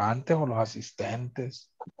participantes o los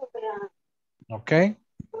asistentes. ¿Ok?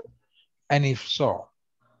 And if so.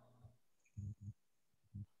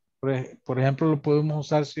 Por ejemplo, lo podemos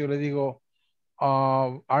usar si yo le digo,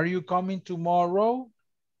 are you coming tomorrow?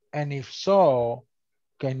 And if so,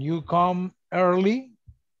 can you come early?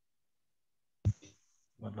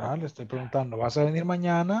 ¿Verdad? Le estoy preguntando, ¿vas a venir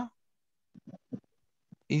mañana?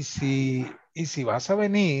 Y si vas a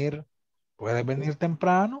venir, ¿puedes venir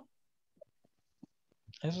temprano?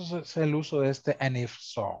 Eso es el uso de este and if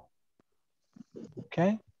so. ¿Ok?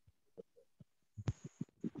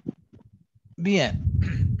 Bien.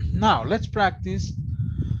 Now, let's practice.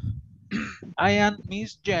 I am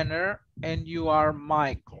Miss Jenner and you are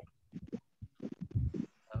Michael.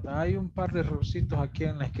 Hay un par de errorcitos aquí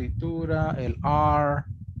en la escritura. El are.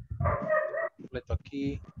 Completo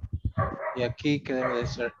aquí. Y aquí que debe de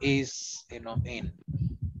ser is y no in.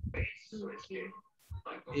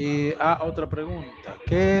 Y otra pregunta.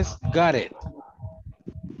 ¿Qué es got it?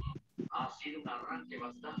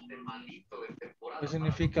 ¿Qué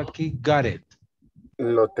significa aquí got it?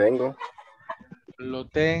 Lo tengo. Lo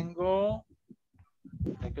tengo.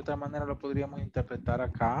 ¿De qué otra manera lo podríamos interpretar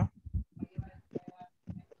acá?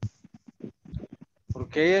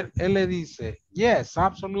 Porque él le dice, yes,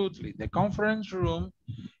 absolutely. The conference room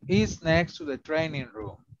is next to the training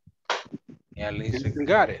room. Y él le dice,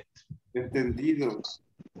 got it. Entendido.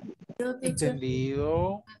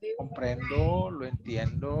 Entendido, comprendo, lo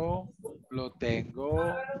entiendo, lo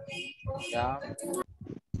tengo. Ya.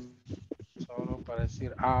 Solo para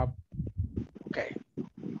decir, ok.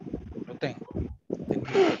 Lo tengo.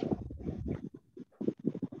 Entendido.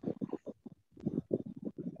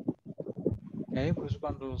 Ok, por eso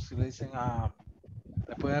cuando si le dicen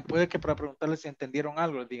Puede que para preguntarles si entendieron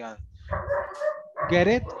algo, les digan, get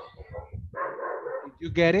it? Did you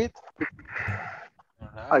get it?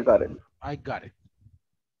 I got it. I got it.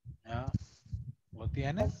 ¿Ya? ¿Lo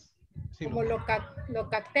tienes? Sí, Como lo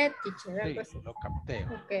capté, teacher. sí, Algo así. lo capté.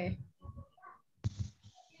 Ok.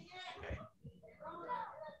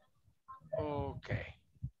 Okay.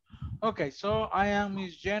 Okay, so I am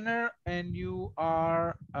Miss Jenner and you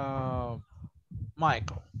are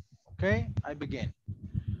Michael. Okay, I begin.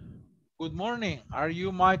 Good morning. Are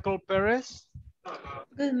you Michael Perez?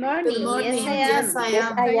 Good morning. Good morning. Yes, I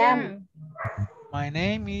am. My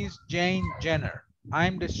name is Jane Jenner.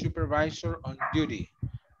 I'm the supervisor on duty.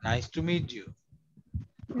 Nice to meet you.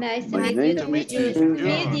 Nice to My meet name you. is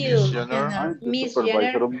Meet you. Jenner. I'm the Miss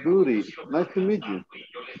supervisor Jenner. of duty. Nice to meet you.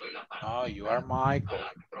 Oh, you are Michael.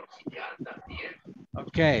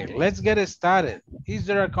 Okay, let's get started. Is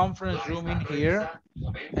there a conference room in here?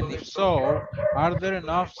 And if so, are there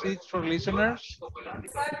enough seats for listeners?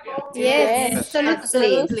 Yes, Yes,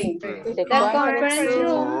 absolutely. The conference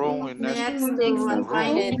room room next next to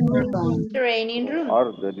to training room.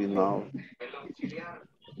 Already now.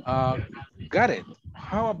 Got it.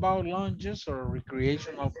 How about lounges or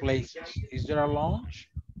recreational places? Is there a lounge?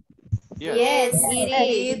 Yes, it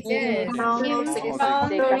is. Yes. In the front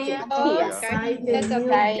cafeteria. of the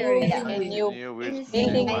cafeteria. New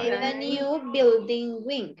Inside the new building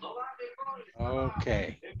wing.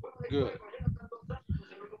 Okay, good.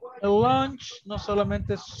 El lounge no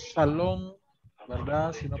solamente es salón,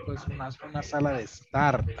 ¿verdad? Sino pues una sala de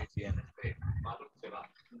estar también.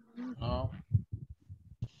 ¿No?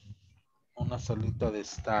 Una salita de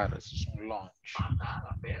estar, eso es un lounge.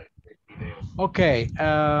 Ok.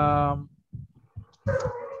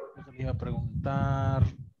 Yo te iba a preguntar,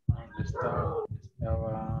 ¿dónde estaba?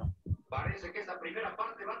 Parece que esta primera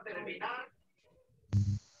parte va a terminar.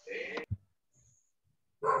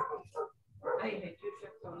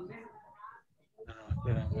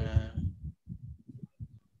 Espérame.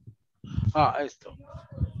 Esto.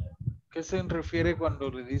 ¿Qué se refiere cuando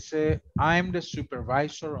le dice I'm the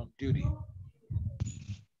supervisor on duty?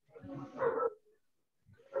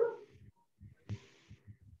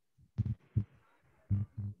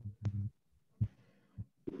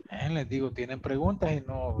 Les digo, tienen preguntas y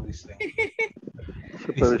no dicen.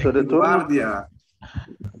 Supervisor de turno. Guardia.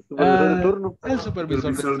 Supervisor de turno. El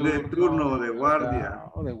supervisor de turno, de guardia.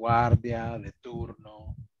 O de guardia, de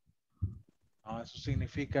turno. No, eso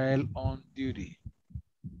significa el on duty.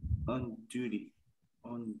 On duty.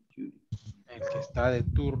 On duty. El que está de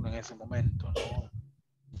turno en ese momento, ¿no?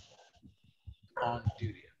 On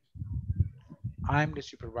duty. I'm the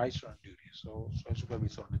supervisor on duty. So, soy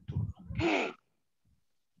supervisor de turno.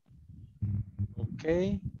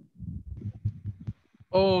 Okay.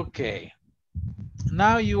 Okay.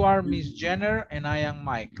 Now you are Miss Jenner and I am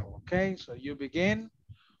Michael. Okay, so you begin.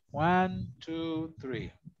 1, 2,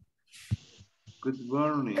 3. Good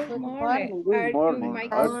morning. Good morning. Are you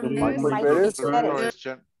Are you Michael Perez?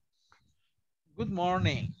 Good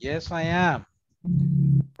morning. Yes, I am.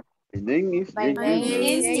 My name is My name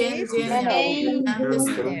is Jenner. I'm the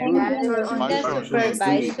supervisor on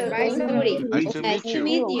duty. Nice to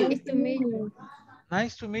meet you. Nice to meet you.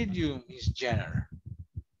 Nice to meet you, Miss Jenner.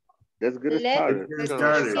 Let's get started. Is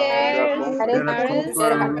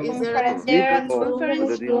there a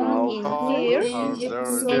conference room in here?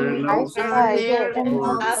 Upstairs, no,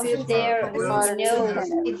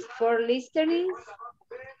 it's for listening.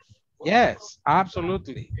 Yes,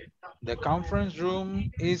 absolutely. The conference room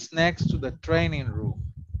is next to the training room.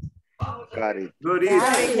 Got it. Good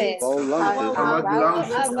How about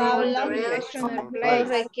recreational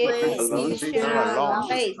place?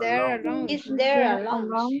 Is there a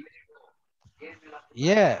lounge?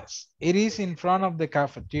 Yes, it is in front of the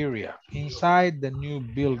cafeteria, inside the new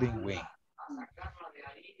building wing.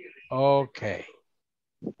 Okay.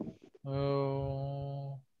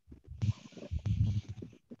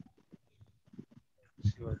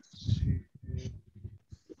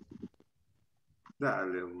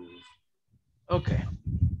 Dale. Okay.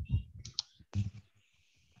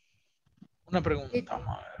 Una pregunta. Vamos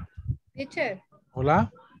a ver. Teacher.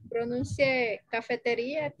 Hola. Pronuncie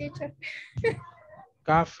cafetería, teacher.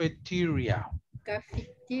 Cafeteria.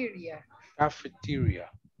 Cafeteria.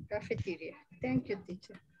 Cafeteria. Cafeteria. Thank you,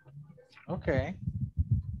 teacher. Okay.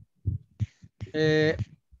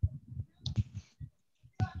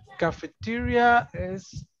 Cafeteria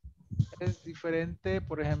es diferente,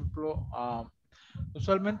 por ejemplo,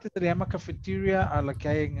 usualmente se le llama cafeteria a la que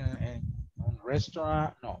hay en un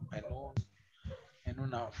restaurant, no, en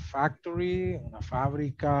una factory, en una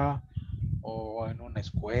fábrica, o en una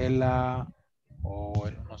escuela, o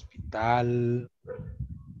en un hospital,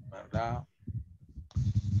 ¿verdad?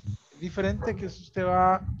 Diferente que si usted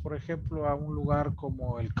va, por ejemplo, a un lugar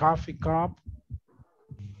como el coffee cup,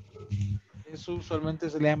 eso usualmente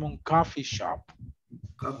se le llama un coffee shop.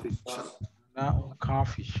 Coffee shop. ¿Verdad? Un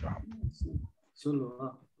coffee shop.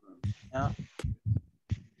 Solo ¿Ya?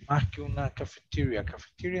 Más que una cafetería.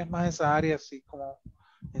 Cafetería es más esa área así como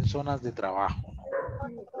en zonas de trabajo, ¿no?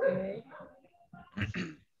 Ok.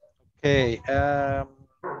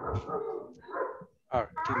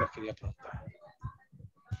 Aquí les quería preguntar.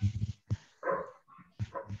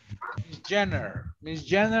 Miss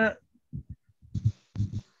Jenner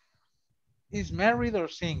is married or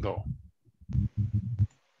single?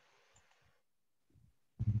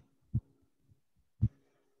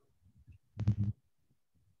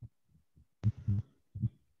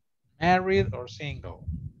 Married or single?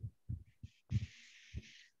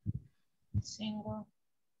 Single.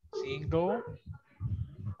 Single.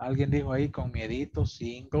 Alguien dijo ahí con miedito,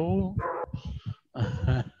 single.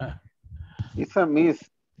 It's a miss.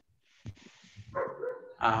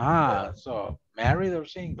 Aha, so married or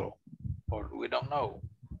single? Or we don't know.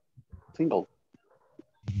 Single.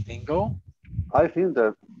 Single? I think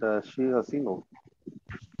that she is single.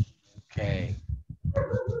 Okay.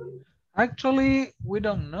 Actually, we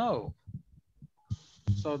don't know.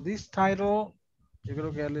 So this title, yo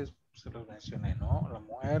creo que ya se los mencioné, ¿no? Las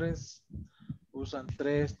mujeres usan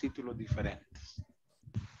 3 títulos diferentes.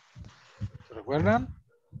 ¿Se recuerdan?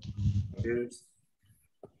 Yes.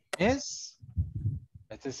 Miss.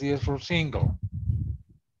 Este sí es for single.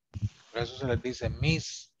 Por eso se les dice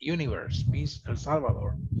Miss Universe, Miss El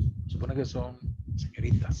Salvador. Supone que son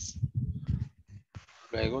señoritas.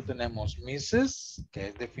 Luego tenemos Mrs., que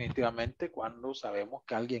es definitivamente cuando sabemos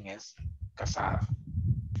que alguien es casada.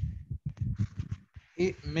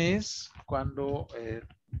 Y Miss, cuando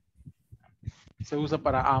se usa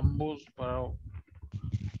para ambos,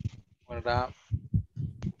 ¿verdad?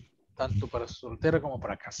 Tanto para soltera como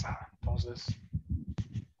para casada. Entonces,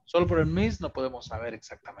 solo por el Miss no podemos saber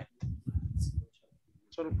exactamente.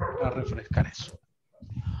 Solo para refrescar eso.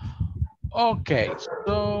 Okay,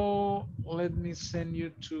 so let me send you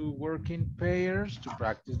to working pairs to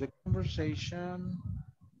practice the conversation.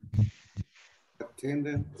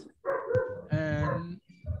 Attendant. And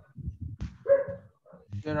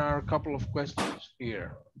there are a couple of questions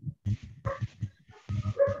here.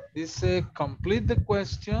 Dice, complete the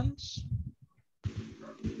questions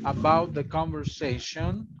about the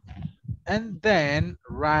conversation and then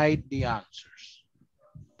write the answers.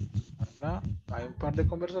 ¿Verdad? Hay un par de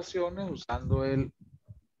conversaciones usando el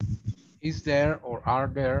is there or are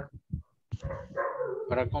there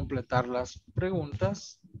para completar las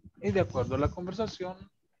preguntas y de acuerdo a la conversación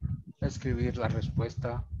escribir la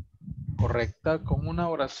respuesta correcta con una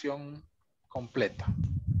oración completa.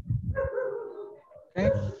 Okay.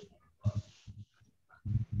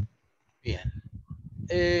 Bien.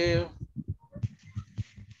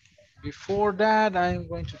 Before that, I'm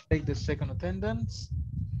going to take the second attendance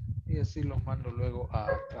y así los mando luego a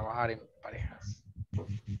trabajar en parejas.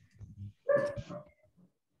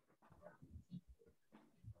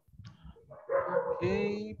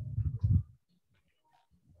 Okay.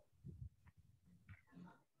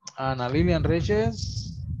 Ana Lilian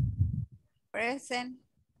Reyes. Present.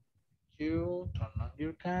 You turn on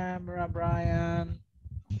your camera, Brian.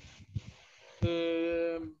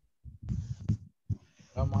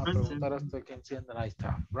 Vamos a preguntar hasta que enciendan. Ahí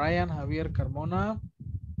está. Brian Javier Carmona.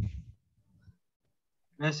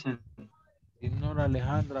 Present. Ignora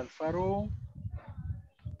Alejandra Alfaro.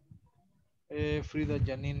 Frida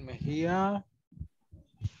Janine Mejía.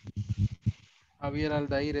 Javier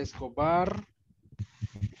Aldair Escobar.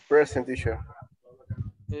 Present, teacher.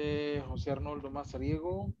 José Arnoldo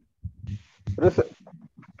Mazariego.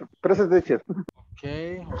 Present, teacher.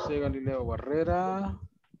 Ok. José Galileo Barrera.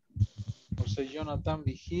 José Jonathan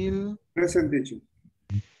Vigil. Present, teacher.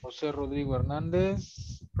 José Rodrigo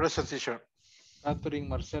Hernández. Present, teacher. Catherine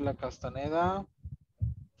Marcela Castaneda.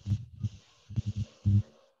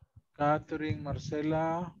 Catherine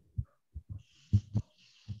Marcela.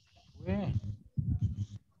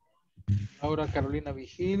 Laura Carolina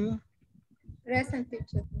Vigil. Present,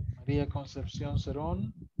 teacher. María Concepción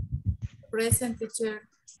Cerón. Present, teacher.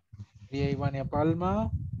 María Ivania Palma.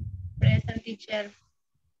 Present, teacher.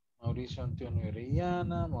 Mauricio Antonio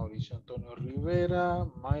Orellana. Mauricio Antonio Rivera.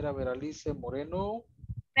 Mayra Veralice Moreno.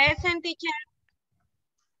 Present, teacher.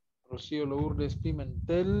 Rocío Lourdes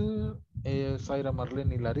Pimentel. Zaira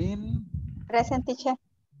Marlene Larín. Present, teacher.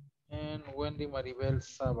 And Wendy Maribel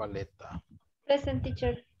Zabaleta. Present,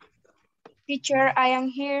 teacher. Teacher, I am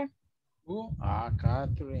here.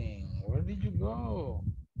 Catherine, where did you go?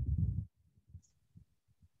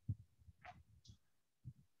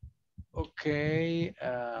 Ok,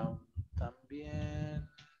 también.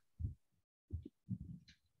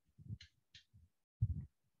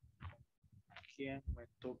 ¿Quién me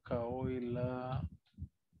toca hoy la...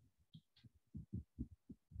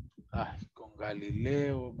 con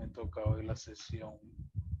Galileo me toca hoy la sesión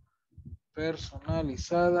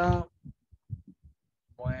personalizada.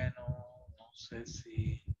 Bueno, no sé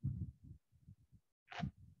si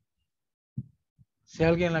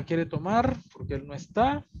alguien la quiere tomar porque él no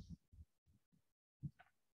está,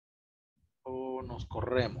 o nos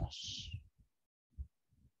corremos.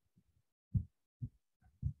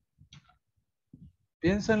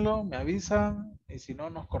 Piénsenlo, me avisan, y si no,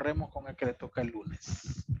 nos corremos con el que le toca el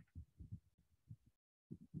lunes.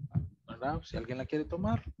 ¿Verdad? Si alguien la quiere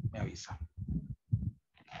tomar, me avisa.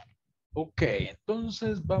 Ok,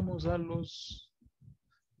 entonces vamos a los...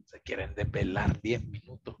 Se quieren desvelar 10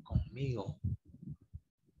 minutos conmigo.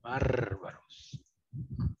 Bárbaros.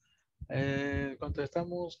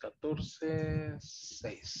 Contestamos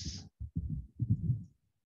 14:06.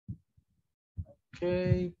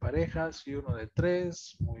 Ok, parejas y uno de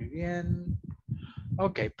 3. Muy bien.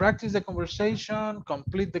 Ok, practice the conversation,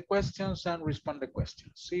 complete the questions, and respond the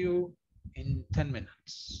questions. See you in 10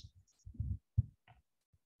 minutes.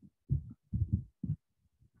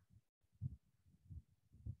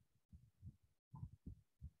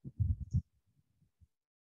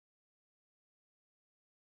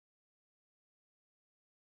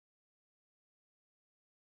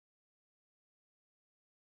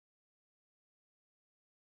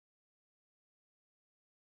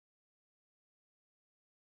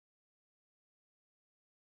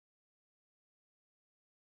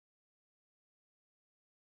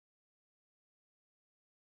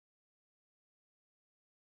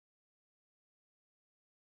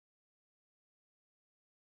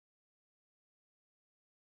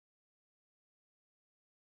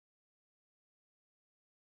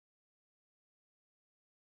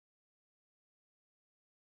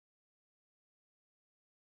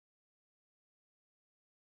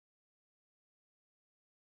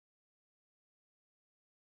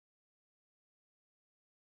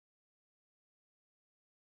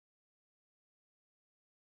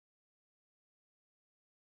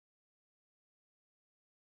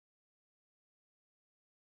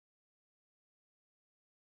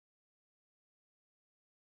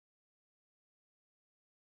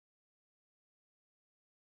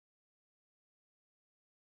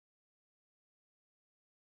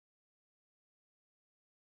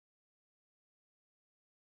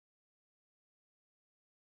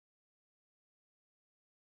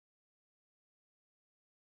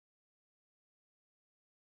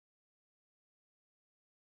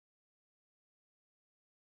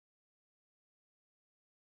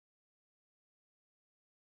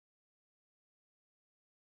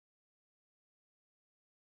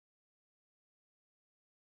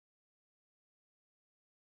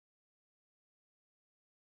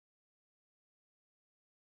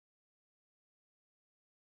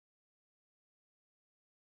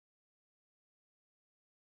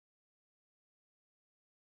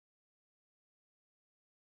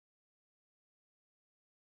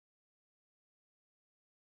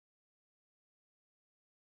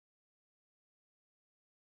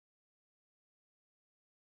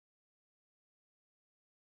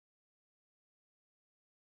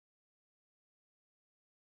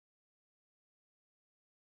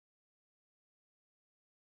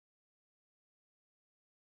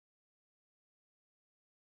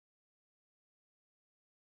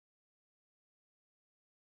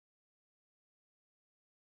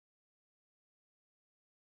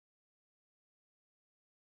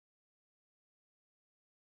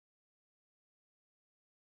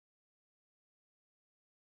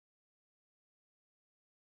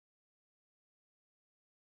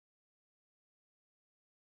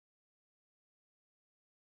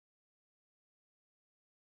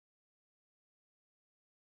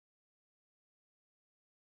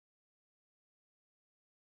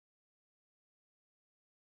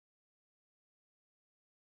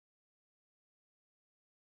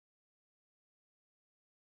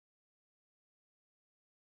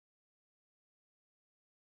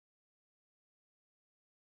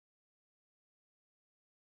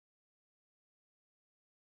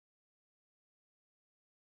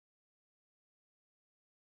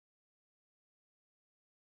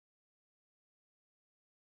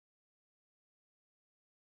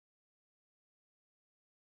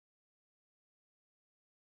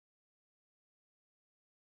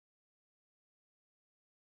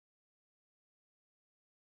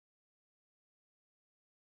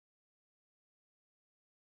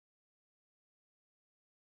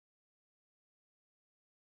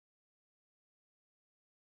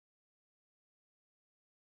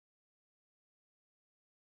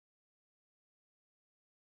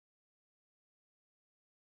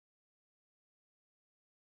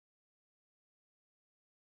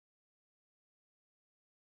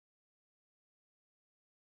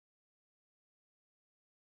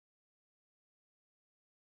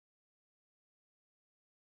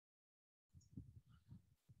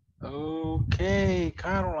 Okay,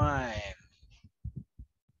 Caroline.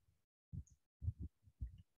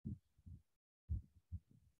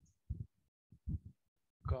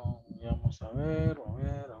 Vamos a ver, a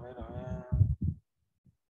ver, a ver, a ver.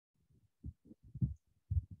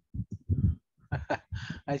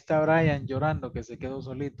 Ahí está Brian llorando que se quedó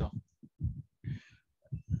solito.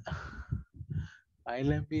 Ahí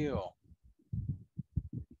le envío.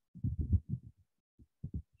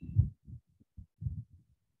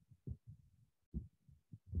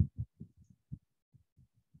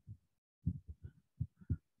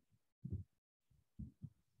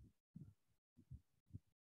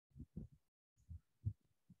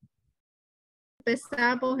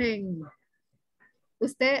 Empezamos en...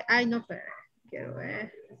 Usted, ay no, pero quiero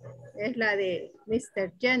ver. Es la de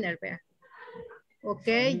Mr. Jenner, vea. Ok,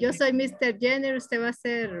 yo soy Mr. Jenner, usted va a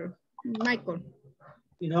ser Michael.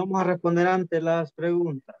 Y no vamos a responder ante las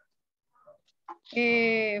preguntas.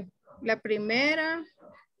 La primera,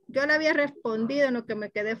 yo la había respondido en lo que me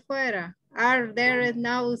quedé fuera. Are there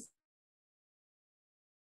now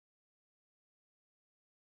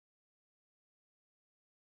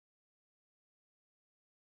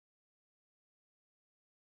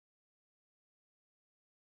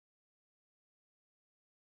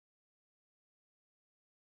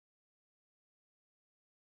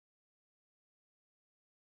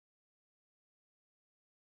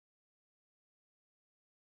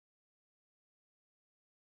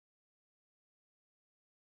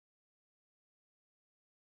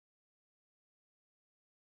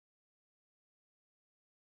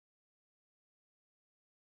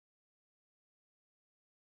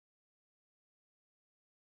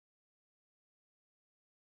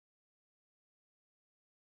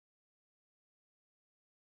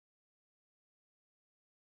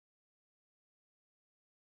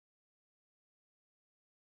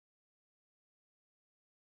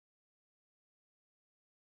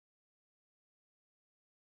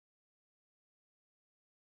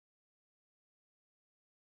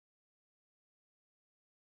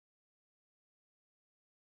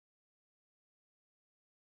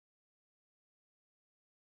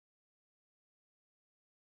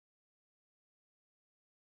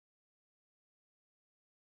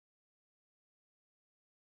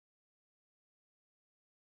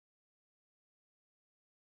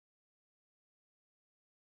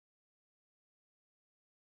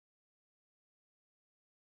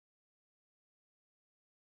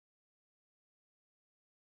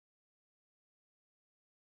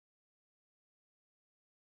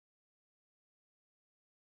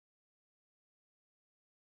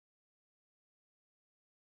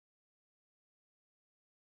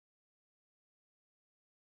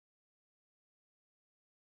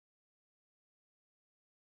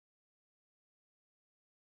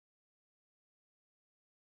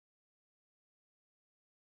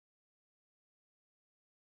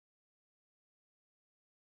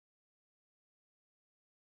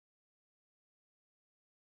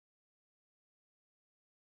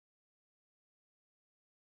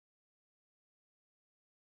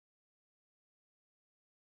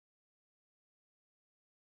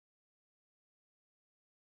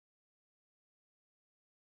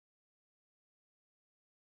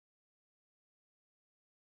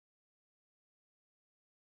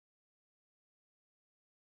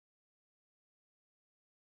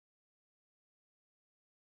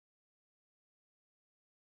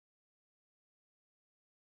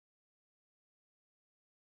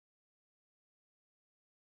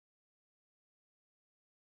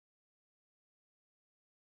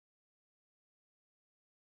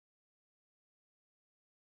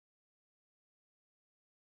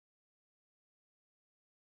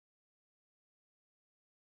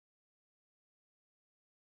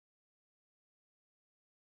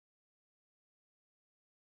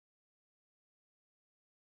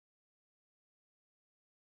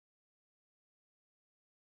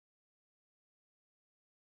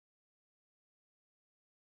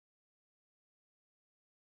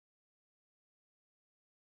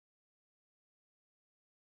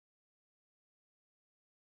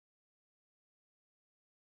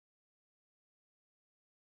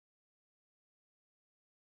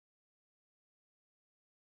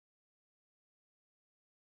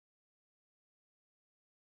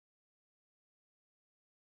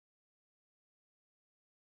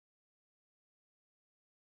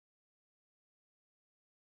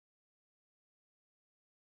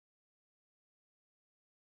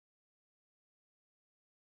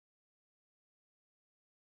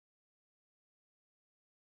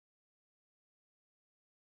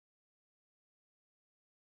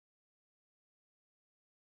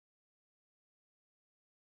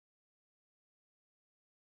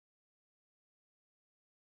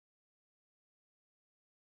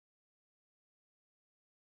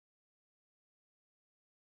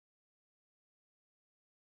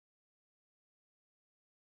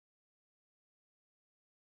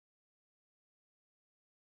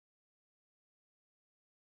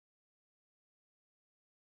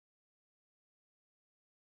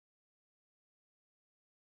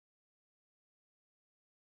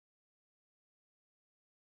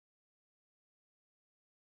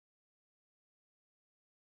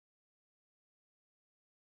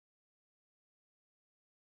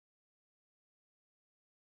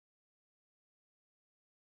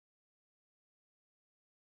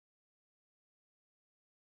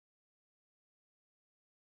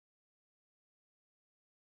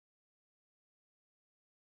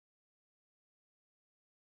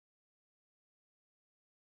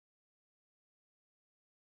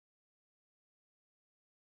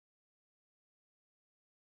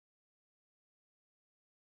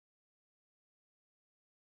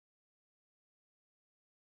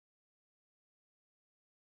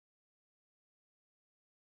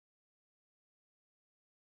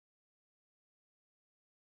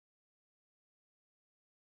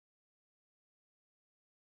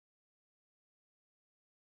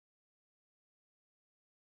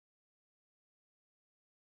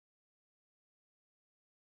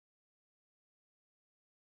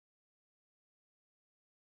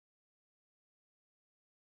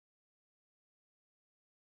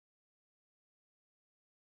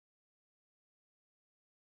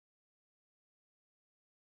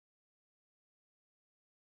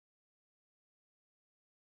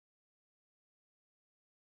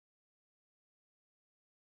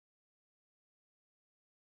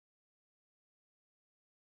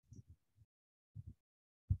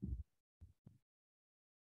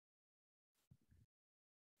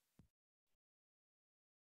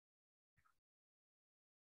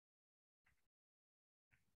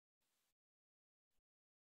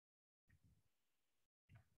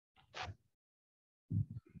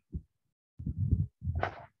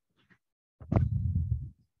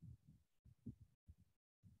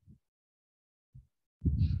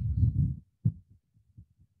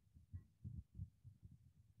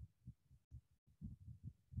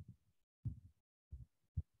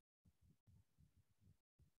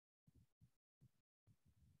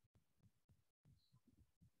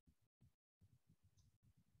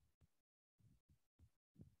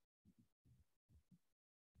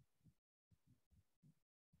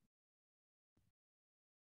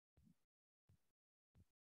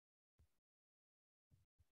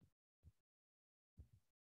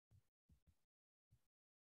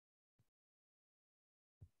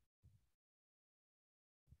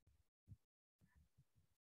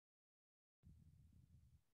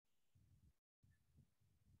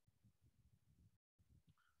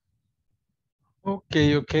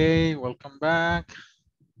Okay, welcome back.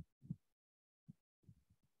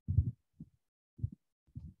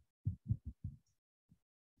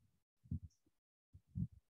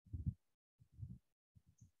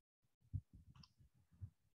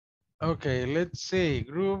 Okay, let's see.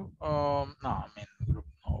 Group, group,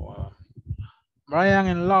 no. Brian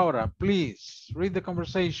and Laura, please read the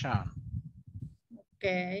conversation.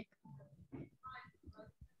 Okay.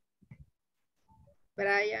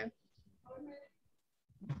 Brian.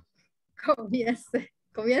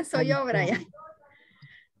 Comienzo yo, Brian.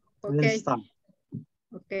 Okay.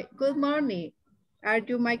 Okay. Good morning. Are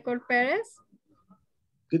you Michael Perez?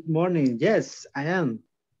 Good morning. Yes, I am.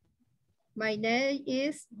 My name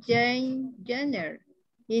is Jane Jenner.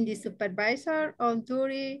 In the supervisor on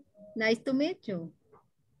duty. Nice to meet you.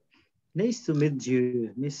 Nice to meet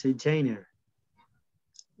you, Mr. Jenner.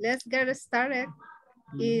 Let's get started.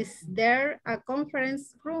 Is there a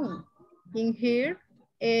conference room in here?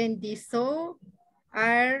 And if so,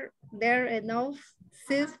 are there enough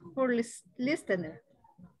seats for listeners?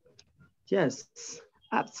 Yes,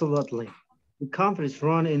 absolutely. The conference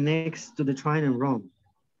room is next to the training room.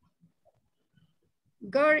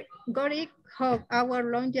 Got it have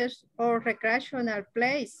our lounges or recreational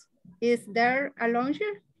place. Is there a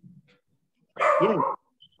lounger? Yes,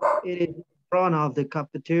 it is in front of the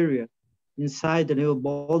cafeteria inside the new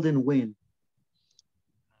building wing.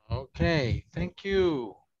 Okay, thank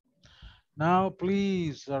you. Now,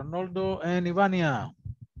 please, Arnoldo and Ivania.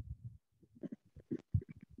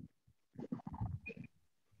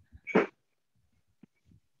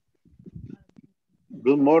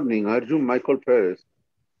 Good morning. Are you Michael Perez?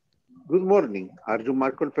 Good morning. Are you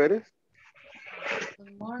Michael Perez?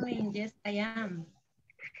 Good morning. Yes, I am.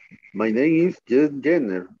 My name is Jane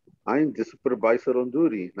Jenner. I'm the supervisor on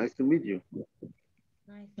duty. Nice to meet you.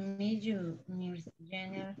 Nice to meet you, Ms.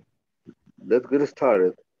 Jenner. Let's get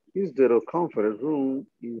started. Is there a conference room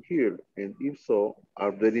in here? And if so,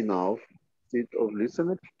 are there enough seats of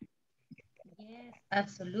listeners? Yes,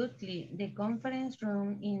 absolutely. The conference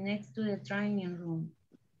room is next to the training room.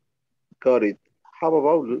 Got it. How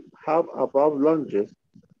about lounges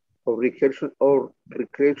or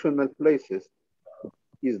recreational places?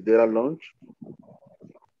 Is there a lounge?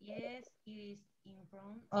 Yes, it is in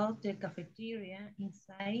front of the cafeteria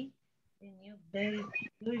inside the new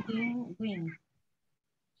building wing.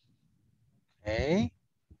 Okay.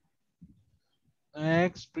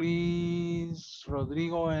 Next, please,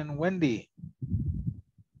 Rodrigo and Wendy.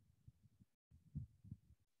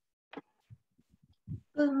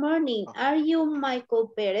 Good morning. Are you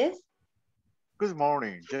Michael Perez? Good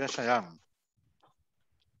morning. Yes, I am.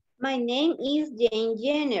 My name is Jane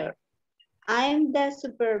Jenner. I'm the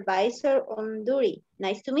supervisor on duty.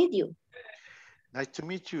 Nice to meet you. Nice to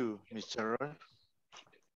meet you, Mr. Roy.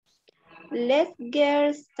 Let's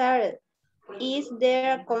get started. Is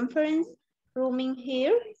there a conference room in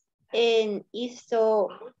here? And if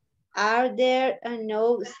so, are there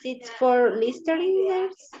no seats for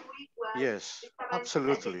listeners? Yes,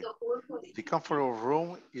 absolutely. The conference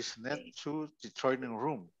room is next to the training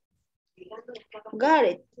room. Got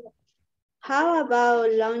it. How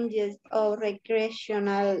about lounges or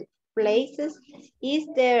recreational places? Is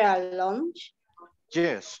there a lounge?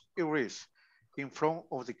 Yes, it is. In front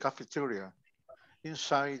of the cafeteria,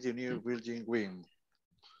 inside the new building wing.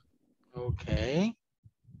 Okay.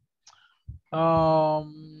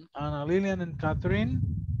 Ana Lilian and Catherine.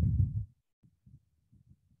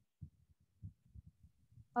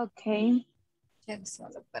 Ok. Ya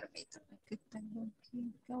solo permítame que tengo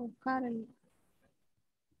aquí que buscar el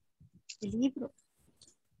libro.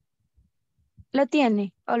 ¿Lo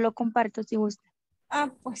tiene o lo comparto si gusta? Ah,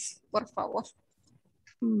 pues, por favor.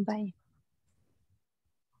 Vaya.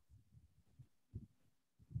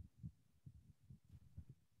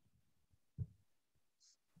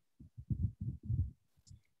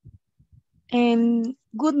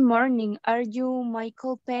 Good morning. Are you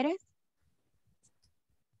Michael Perez?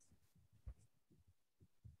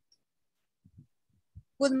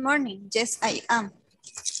 Good morning. Yes, I am.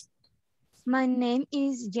 My name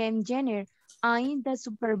is Jane Jenner. I'm the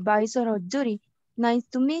supervisor of duty. Nice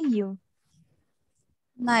to meet you.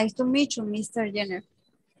 Nice to meet you, Mr. Jenner.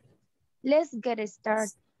 Let's get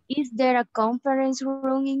started. Is there a conference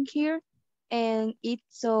room in here? And if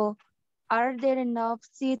so, are there enough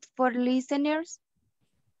seats for listeners?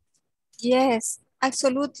 Yes,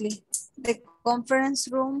 absolutely. The conference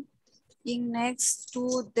room is next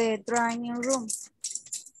to the dining room.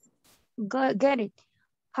 Get it.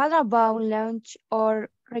 How about lounge or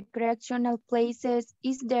recreational places?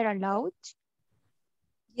 Is there a lounge?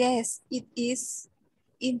 Yes, it is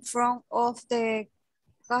in front of the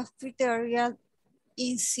cafeteria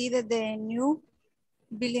inside the new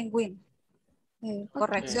building wing.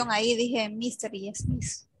 Corrección, ahí dije Mr. y es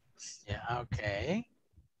Miss. Yeah, okay.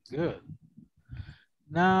 Good.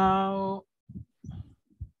 Now,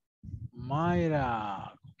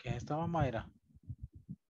 Mayra. ¿Quién estaba Mayra?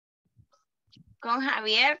 Con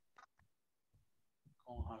Javier.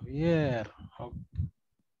 Con Javier.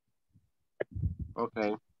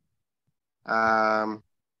 Okay.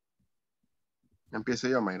 Empiezo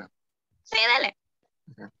yo, Mayra. Sí, dale.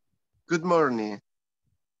 Okay. Good morning.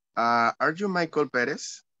 Are you Michael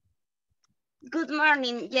Perez? Good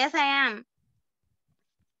morning. Yes, I am.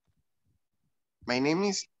 My name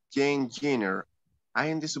is Jane Jenner. I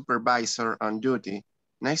am the supervisor on duty.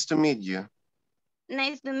 Nice to meet you.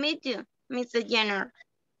 Nice to meet you, Mr. Jenner.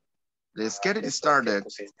 Let's get it started.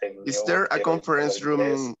 Is there a conference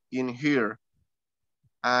room in here?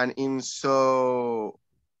 And in so,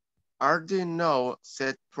 are they now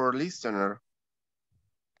set for listener?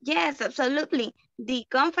 Yes, absolutely. The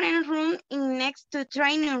conference room is next to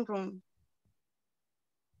training room.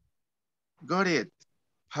 Got it.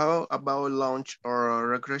 How about lounge or a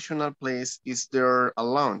recreational place? Is there a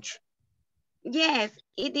lounge? Yes,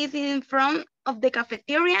 it is in front of the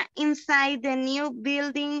cafeteria inside the new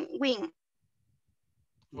building wing.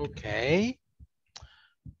 Okay.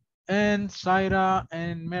 And Zaira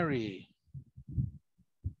and Mary.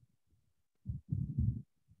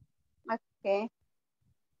 Okay.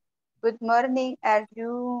 Good morning. Are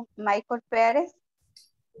you Michael Perez?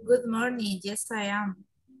 Good morning. Yes, I am.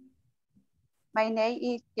 My name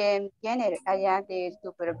is James Jenner. I am the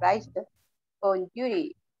supervisor on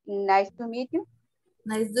duty. Nice to meet you.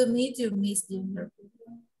 Nice to meet you, Miss Jenner.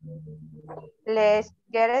 Let's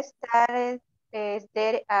get started. Is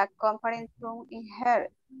there a conference room in here?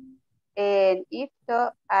 And if so,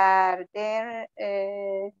 are there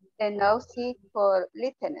enough seats for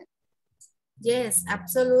listeners? Yes,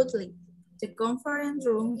 absolutely. The conference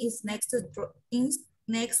room is next to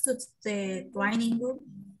the dining room.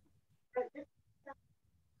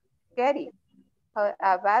 Gary, how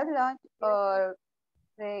about lunch or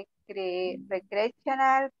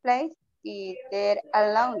recreational place? Is there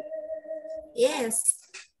a lounge? Yes,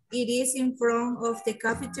 it is in front of the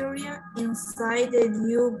cafeteria inside the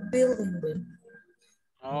new building.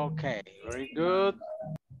 Okay, very good.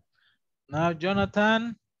 Now,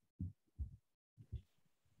 Jonathan.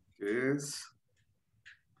 Yes.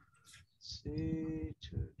 Sí.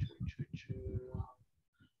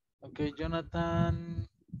 Okay, Jonathan.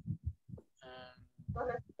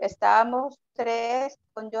 Estábamos 3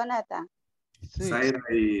 con Jonathan. Sí. Zaira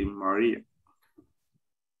y María.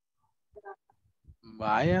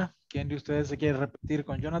 Vaya, ¿quién de ustedes se quiere repetir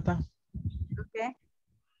con Jonathan? Okay.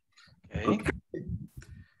 Okay.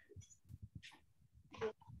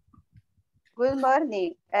 Good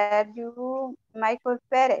morning. Are you Michael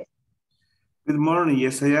Perez? Good morning.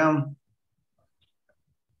 Yes, I am.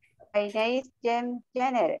 My name is James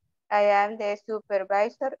Jenner. I am the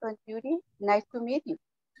supervisor on duty. Nice to meet you.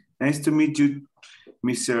 Nice to meet you,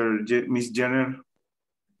 Miss Jenner.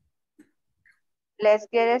 Let's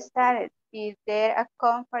get started. Is there a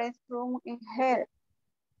conference room in here?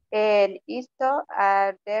 And if so,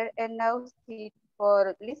 are there enough seats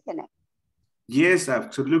for listeners? Yes,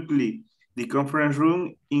 absolutely. The conference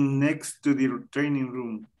room is next to the training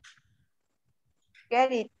room.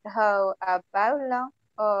 Get it? How about lunch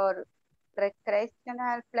or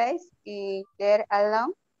recreational place? Is there a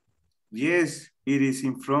lounge? Yes, it is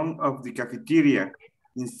in front of the cafeteria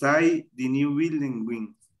inside the new building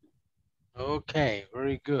wing. Okay,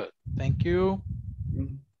 very good. Thank you.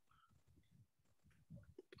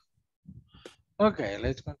 Okay,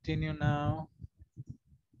 let's continue now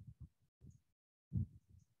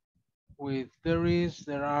with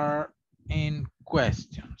there are in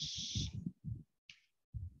questions.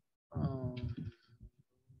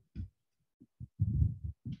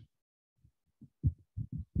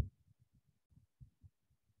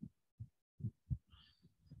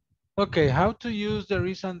 Okay, how to use there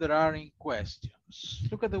is and there are in questions.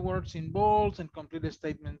 Look at the words in bold and complete the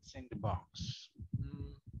statements in the box.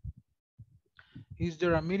 Is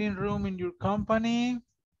there a meeting room in your company?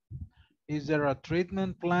 Is there a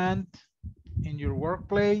treatment plant in your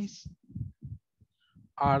workplace?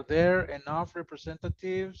 Are there enough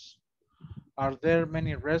representatives? Are there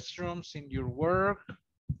many restrooms in your work?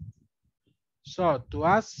 So to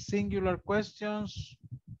ask singular questions,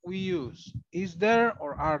 we use is there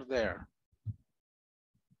or are there?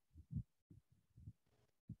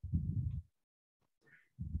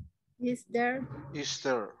 Is there? Is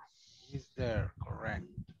there? Is there, correct.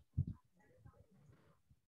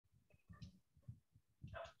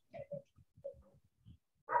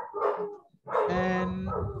 And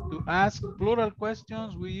to ask plural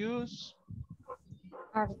questions, we use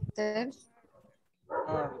Are there?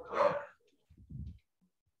 are there.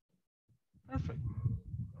 Perfect.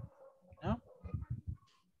 Yeah.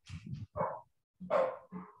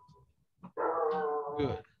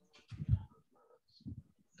 Good.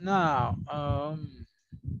 Now,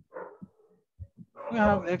 we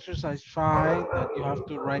have exercise 5 that you have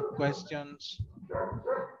to write questions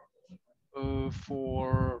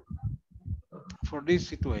for these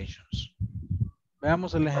situations.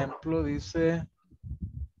 Veamos el ejemplo. Dice,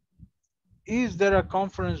 is there a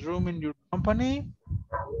conference room in your company?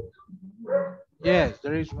 Yes,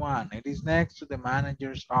 there is one. It is next to the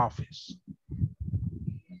manager's office.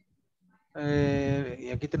 Y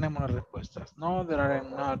aquí tenemos las respuestas. No, there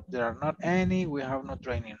are not any. We have no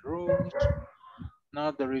training rooms.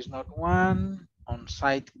 No, there is not one.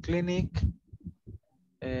 On-site clinic.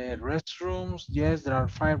 Restrooms. Yes, there are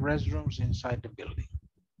 5 restrooms inside the building.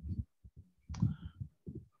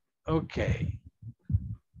 Okay.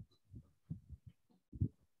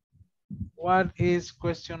 What is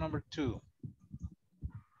question number 2?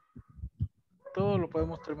 Todo lo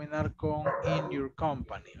podemos terminar con in your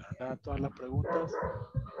company, ¿verdad? Todas las preguntas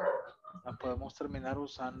las podemos terminar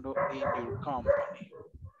usando in your company.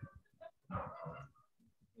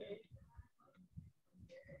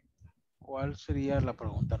 ¿Cuál sería la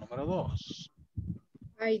pregunta número 2?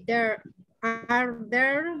 Are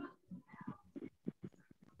there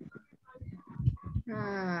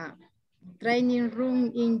training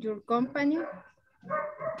room in your company?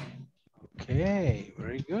 Okay,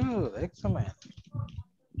 very good, excellent.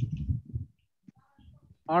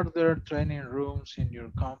 Are there training rooms in your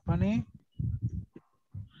company?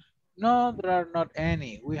 No, there are not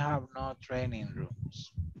any. We have no training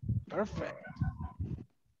rooms. Perfect.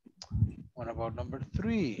 What about number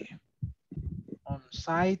 3?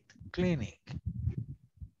 On-site clinic.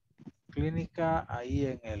 Clínica ahí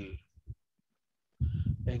en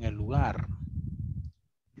el lugar.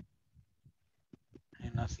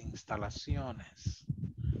 En las instalaciones.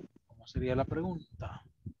 ¿Cómo sería la pregunta?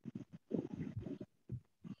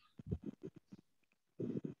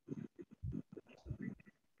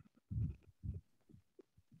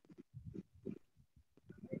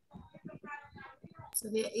 So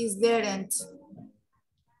is there'nt.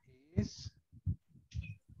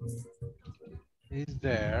 Is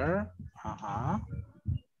there?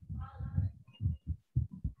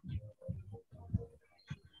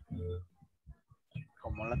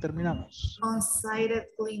 ¿Cómo la terminamos? On-site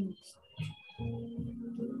clinic.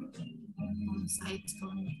 On-site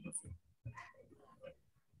clinic.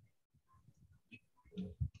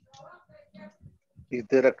 Is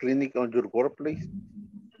there a clinic on your workplace?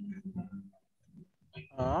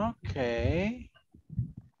 Okay.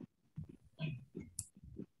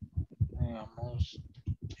 Digamos,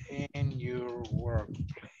 in your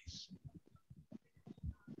workplace.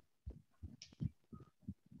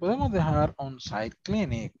 Podemos dejar on-site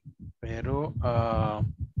clinic, pero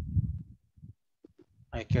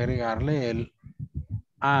hay que agregarle el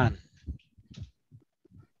an.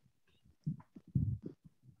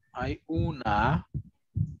 Hay una,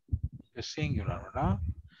 es singular, ¿verdad?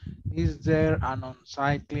 Is there an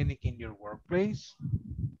on-site clinic in your workplace?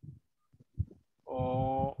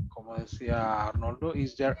 O, como decía Arnoldo,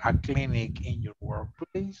 is there a clinic in your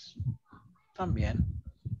workplace? También.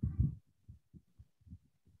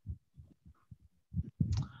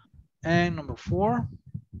 And number 4,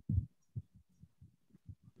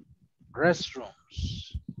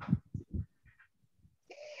 restrooms.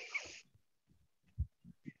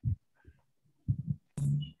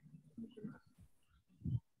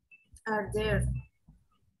 Are there?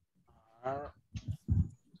 Are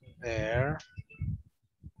there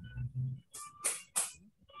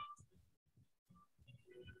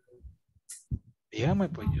dígame,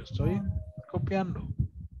 pues yo estoy copiando.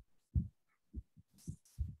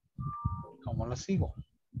 ¿Cómo la sigo?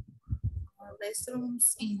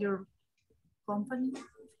 Restrooms in your company?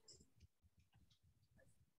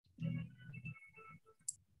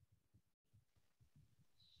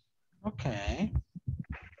 Ok.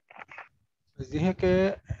 Les dije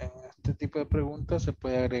que en este tipo de preguntas se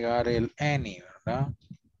puede agregar el any, ¿verdad?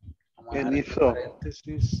 Vamos a dejar entre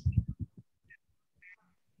paréntesis.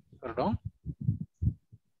 ¿Perdón?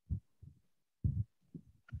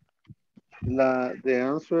 The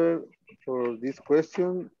answer for this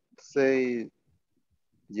question say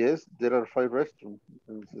yes, there are 5 restrooms.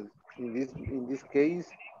 In this case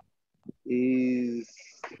is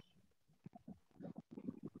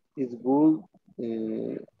good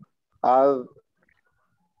add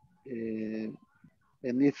and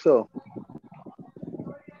if so.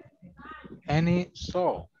 Any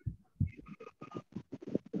so.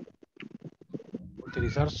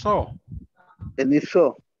 Utilizar so. Any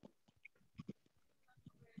so.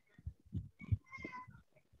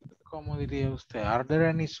 ¿Cómo diría usted? Are there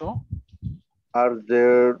any so? Are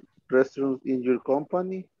there restaurants in your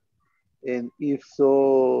company? And if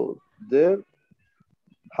so, there,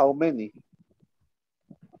 how many?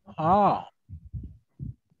 Ah.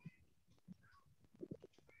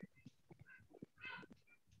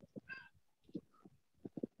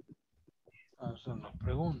 Esa es la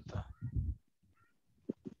pregunta.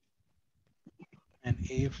 And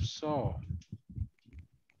if so,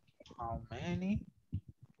 how many?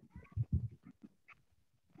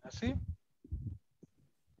 ¿Así?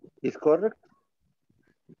 Is correct?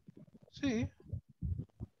 Sí.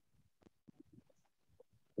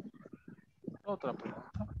 Otra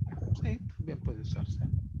pregunta. Sí, también puede usarse.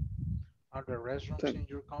 Are there restaurants in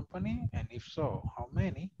your company? And if so, how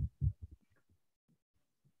many?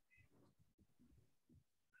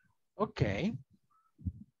 Okay.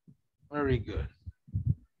 Very good.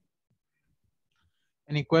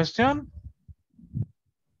 Any question?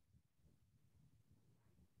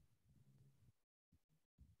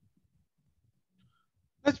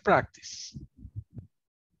 Let's practice.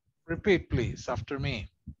 Repeat, please, after me.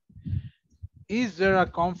 Is there a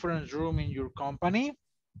conference room in your company?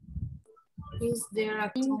 Is there a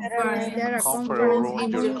Conference room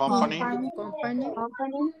in your company?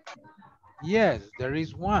 Yes, there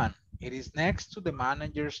is one. It is next to the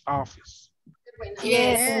manager's office.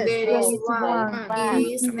 Yes, there is one. It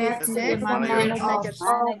is next to the manager's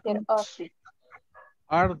office.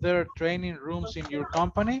 Are there training rooms in your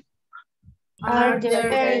company? Are there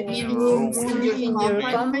training rooms in your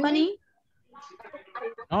company?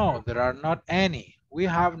 No, there are not any. We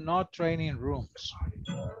have no training rooms.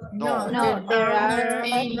 No, there are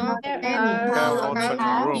not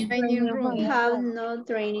training room. We have no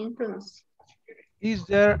training rooms. Is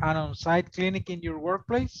there an on-site clinic in your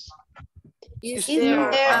workplace? Is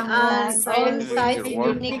there an on-site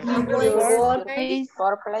clinic in your workplace?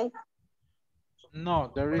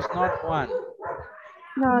 No, there is not one.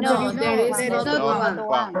 No, there is not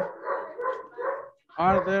one.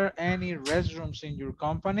 Are there any restrooms in your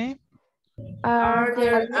company? Are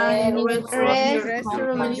there any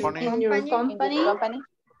restrooms in your company?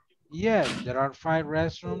 Yes, there are 5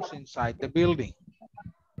 restrooms inside the building.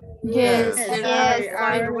 Yes, there are There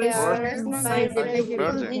are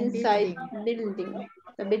restrooms inside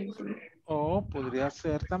the building. O podría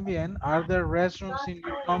ser también, are there restrooms in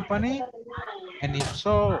your company? And if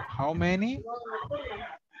so, how many?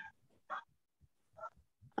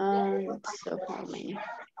 So how many?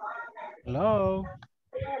 Hello?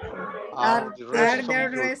 Are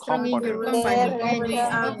there restrooms in your company?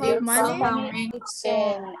 How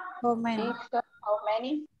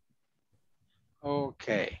many? Ok.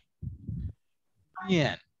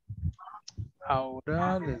 Bien.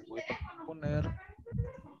 Ahora les voy a poner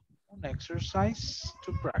un exercise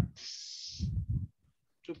to practice.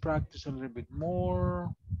 To practice a little bit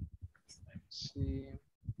more. Let's see.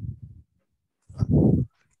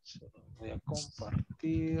 Se los voy a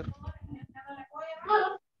compartir.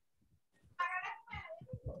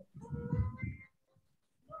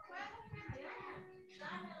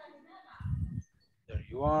 There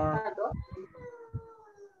you are.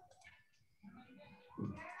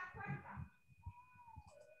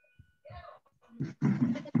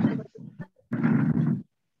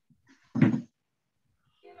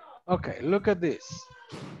 Okay, look at this.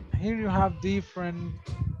 Here you have different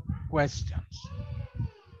questions.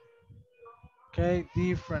 Okay,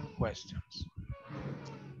 different questions.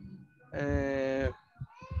 Esto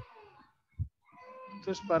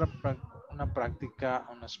es para una práctica,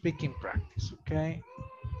 una speaking practice, ok.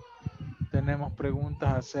 Tenemos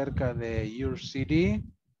preguntas acerca de your city,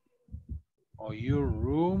 or your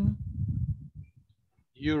room,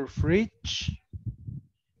 your fridge,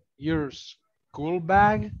 your school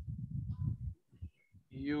bag,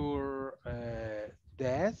 your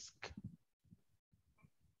desk,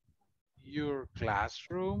 your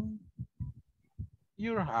classroom,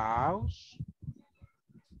 your house,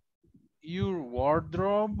 your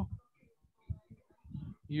wardrobe,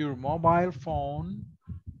 your mobile phone,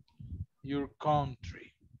 your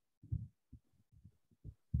country.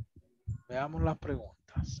 Veamos las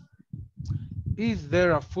preguntas. Is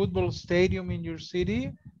there a football stadium in your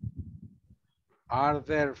city? Are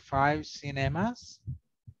there 5 cinemas?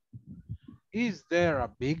 Is there a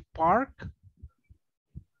big park?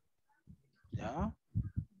 ¿Ya?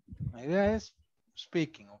 La idea es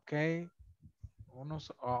speaking, ¿ok? Uno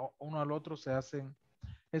al otro se hacen,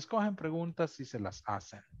 escogen preguntas y se las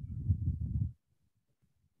hacen.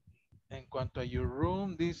 En cuanto a your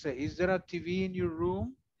room, dice, is there a TV in your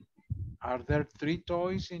room? Are there 3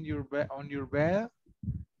 toys in your on your bed?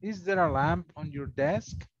 Is there a lamp on your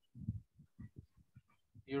desk?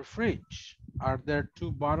 Your fridge. Are there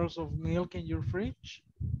 2 bottles of milk in your fridge?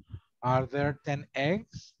 Are there 10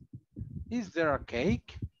 eggs? Is there a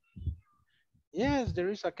cake? Yes, there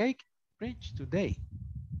is a cake fridge today.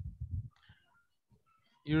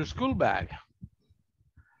 Your school bag.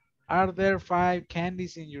 Are there 5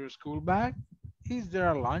 candies in your school bag? Is there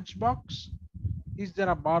a lunchbox? Is there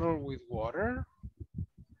a bottle with water?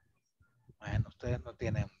 Bueno, ustedes no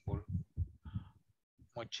tienen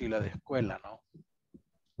mochila de escuela, ¿no?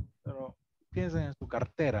 Pero piensen en su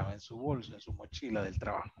cartera, en su bolsa, en su mochila del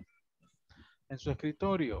trabajo. En su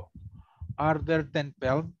escritorio. Are there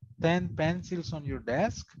 10 pencils on your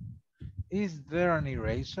desk? Is there an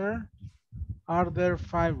eraser? Are there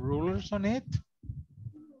 5 rulers on it?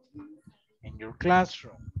 In your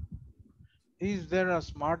classroom. Is there a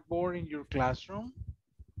smart board in your classroom?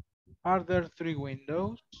 Are there 3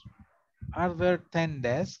 windows? Are there 10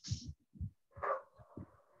 desks?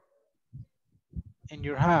 In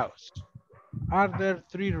your house. Are there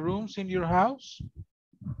 3 rooms in your house?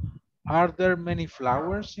 Are there many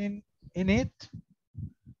flowers in it?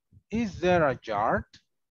 Is there a yard?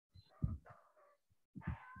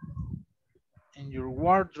 In your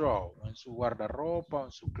wardrobe, en su guardarropa,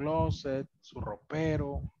 en su closet, su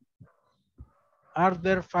ropero. Are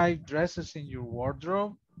there 5 dresses in your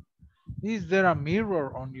wardrobe? Is there a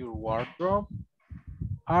mirror on your wardrobe?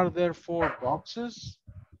 Are there 4 boxes?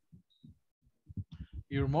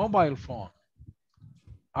 Your mobile phone.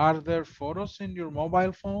 Are there photos in your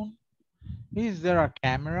mobile phone? Is there a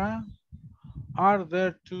camera? Are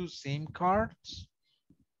there 2 SIM cards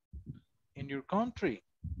in your country?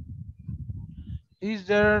 Is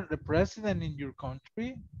there the president in your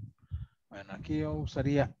country? Bueno, aquí yo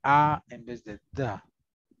usaría a en vez de the.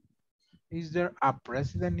 Is there a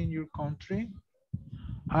president in your country?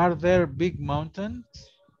 Are there big mountains?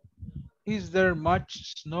 Is there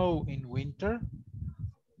much snow in winter?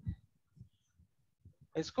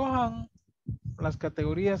 Escojan las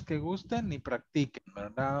categorías que gusten y practiquen,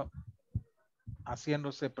 ¿verdad?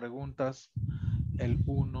 Haciéndose preguntas el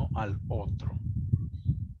uno al otro.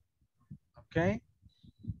 ¿Ok?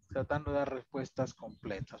 Tratando de dar respuestas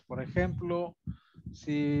completas. Por ejemplo,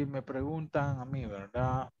 si me preguntan a mí,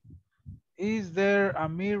 ¿verdad? Is there a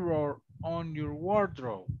mirror on your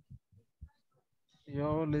wardrobe?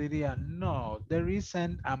 Yo le diría, no, there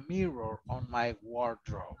isn't a mirror on my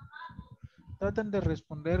wardrobe. Traten de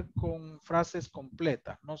responder con frases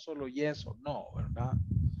completas, no solo yes o no, ¿verdad?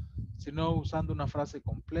 Sino usando una frase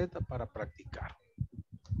completa para practicar.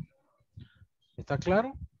 ¿Está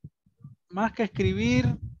claro? Más que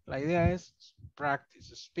escribir, la idea es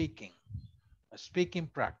practice, speaking. Speaking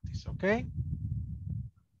practice, ¿ok?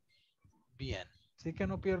 Bien. Así que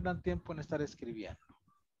no pierdan tiempo en estar escribiendo.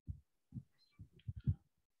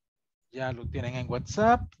 Ya lo tienen en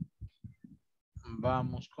WhatsApp.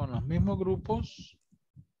 Vamos con los mismos grupos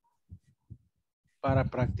para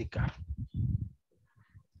practicar.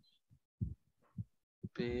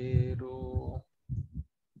 Pero...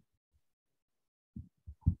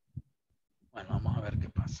 bueno, vamos a ver qué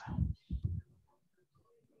pasa.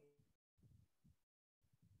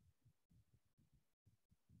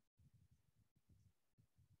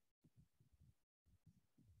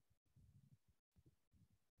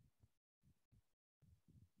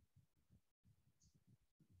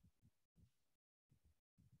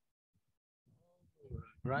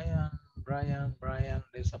 Brian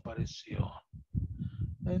desapareció.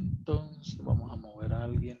 Entonces vamos a mover a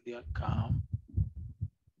alguien de acá.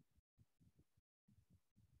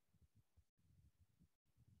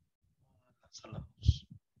 Sala 2.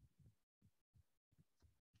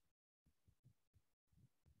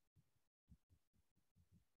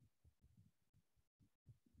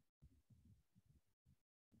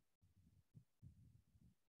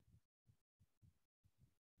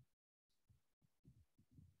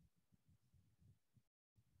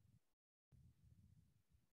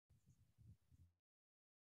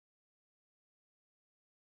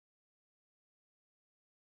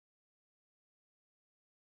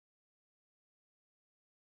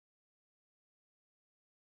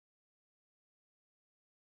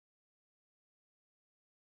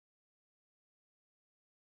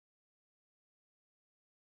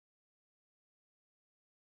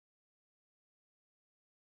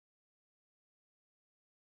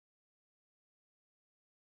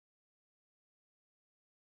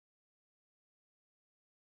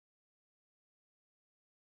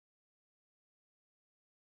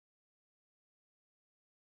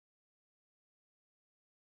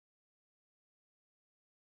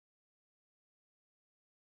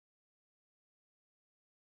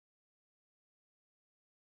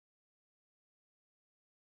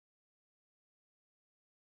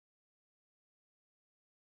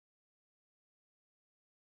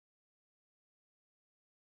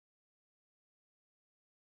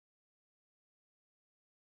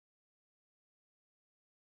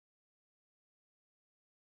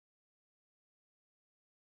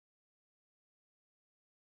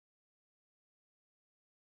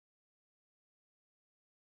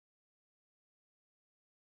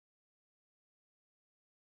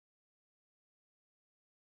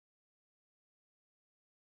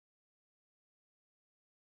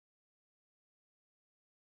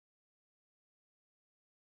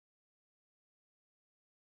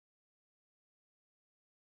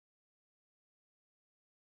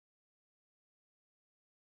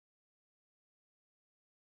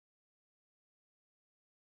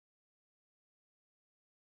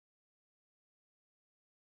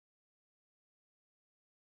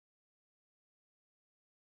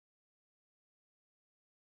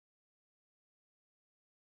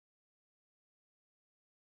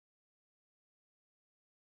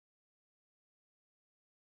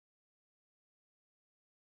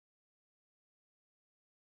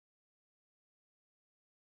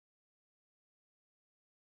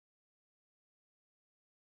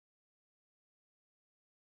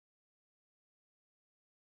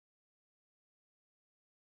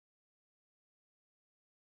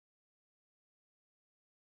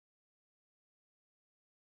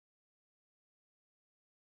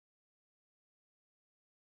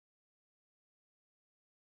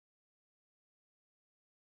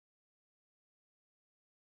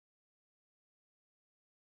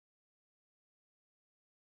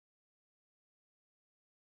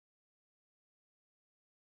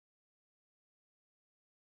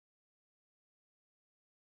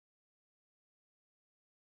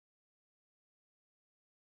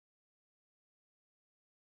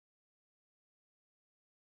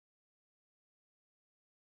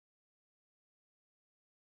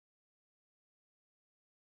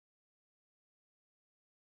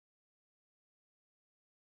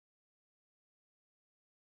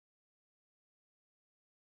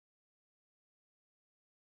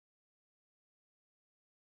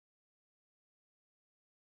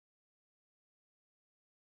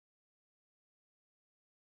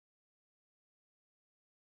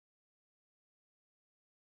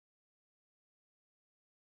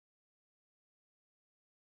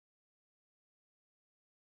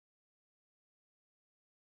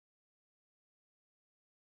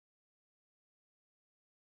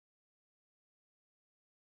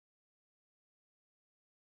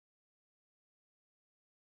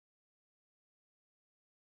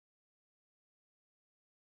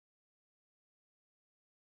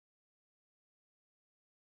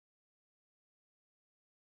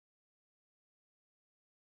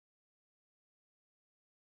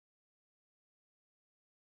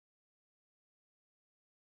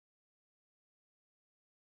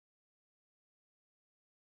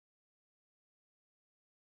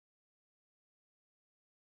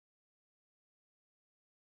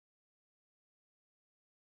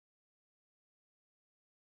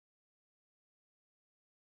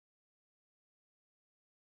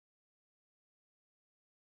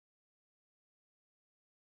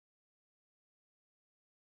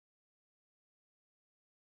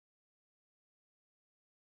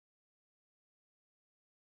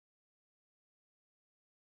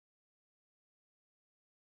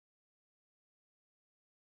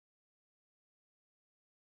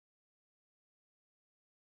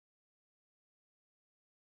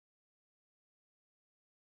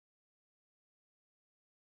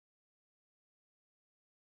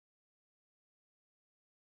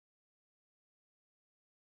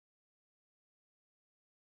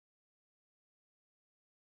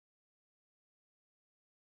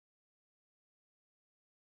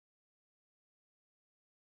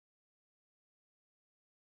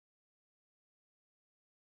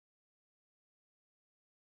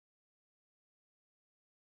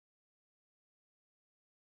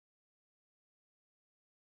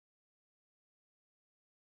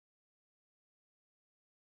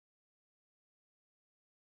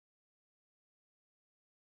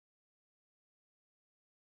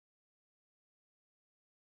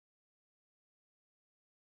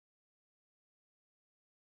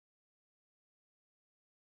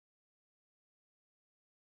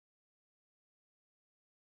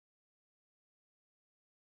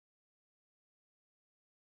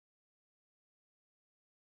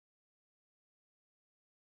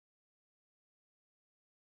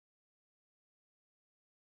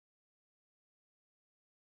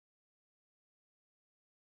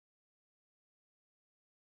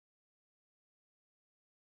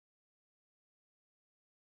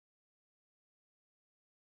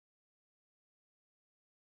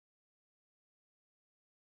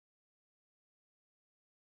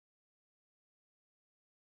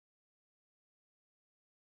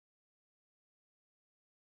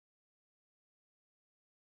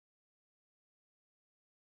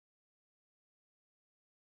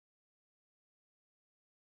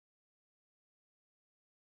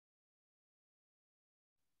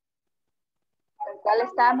 ¿Cuál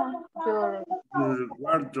estamos? Your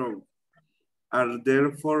wardrobe. Are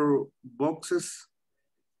there 4 boxes?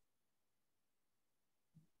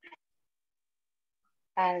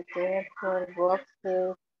 Are there 4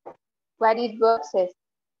 boxes? What is boxes?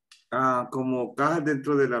 Como cajas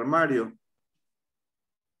dentro del armario.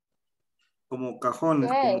 Como cajones.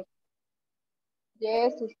 Yes. Como...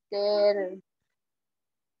 Yes, is there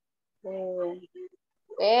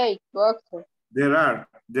 8 boxes. There are.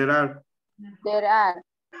 There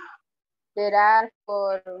are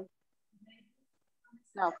 4.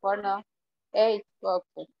 No, 4 no. 8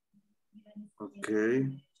 boxes.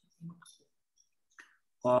 Okay.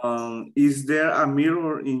 Is there a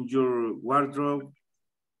mirror in your wardrobe?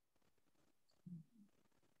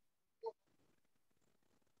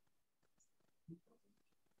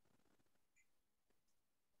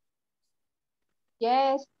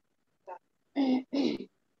 Yes.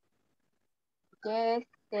 Yes.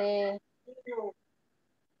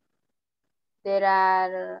 There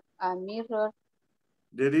are a mirror.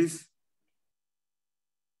 There is.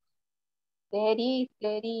 There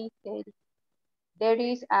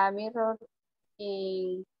is a mirror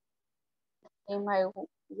in my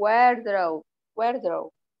wardrobe.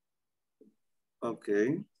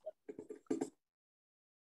 Okay.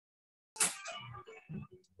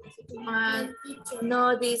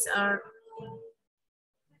 No, these are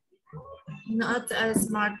not a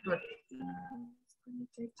smartphone.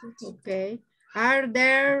 Okay. Are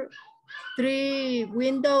there 3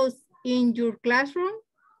 windows in your classroom?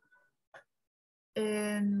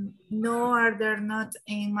 No, are there not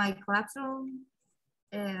in my classroom?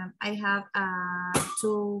 I have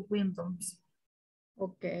 2 windows.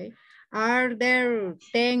 Okay. Are there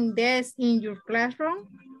 10 desks in your classroom?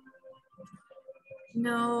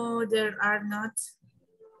 No, there are not.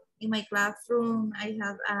 In my classroom, I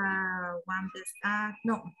have 1 desk.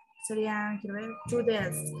 No, serían, quiero ver, 2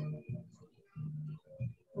 desks.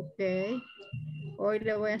 Okay. Hoy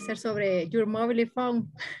le voy a hacer sobre your mobile phone.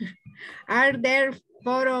 Are there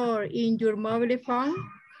photos in your mobile phone?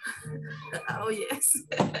 Oh, yes.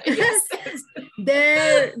 Yes.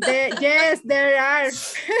 Yes, there are.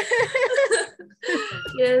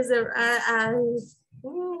 Yes, there are.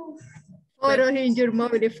 Photos in your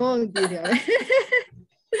mobile phone.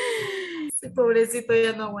 Sí, pobrecito,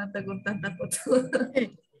 ya no aguanta con tanta foto.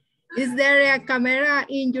 Is there a camera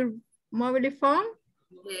in your mobile phone?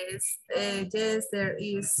 Yes, yes, there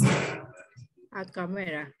is. A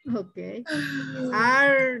camera, okay.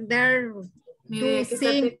 Are there two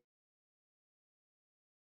SIM?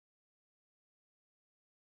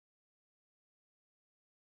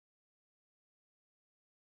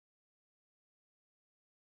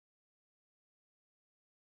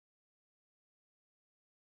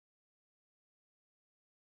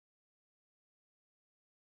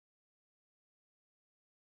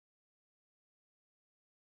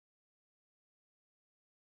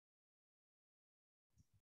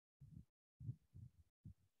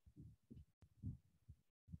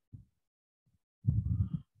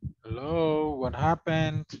 Hello, what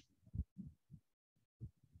happened?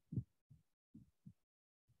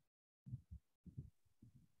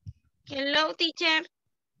 Hello, teacher.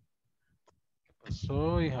 ¿Qué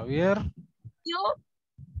pasó, y Javier? Yo.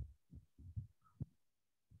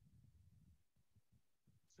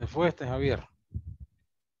 Se fue Javier.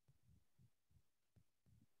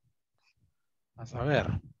 A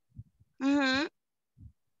saber.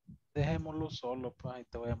 Dejémoslo solo, pues, y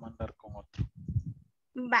te voy a mandar con otro.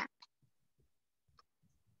 Va.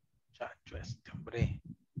 Chacho, hombre.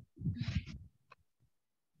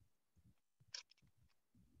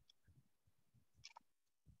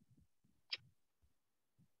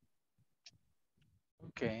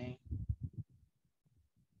 Ok.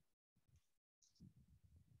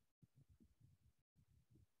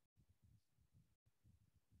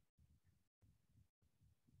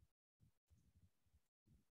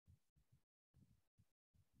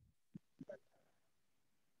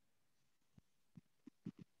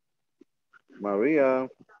 Maria,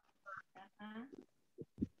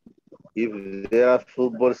 if there are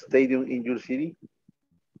football stadium in your city?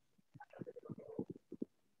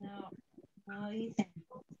 No, no isn't.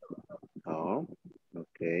 Oh,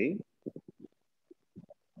 okay.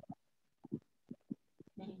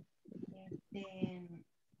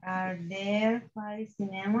 Are there 5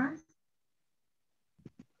 cinemas?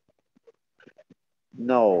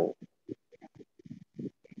 No.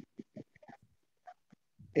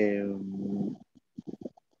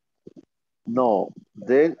 No,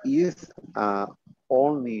 there is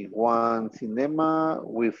only one cinema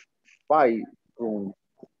with 5 rooms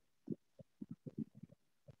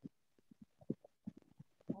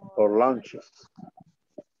for lunches.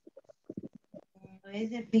 es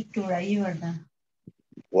de picture ahí, ¿verdad?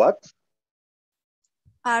 What?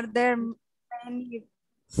 Are there many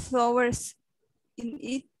flowers in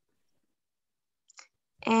it?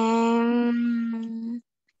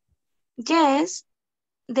 Yes,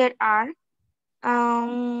 there are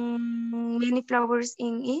many flowers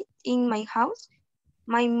in it in my house.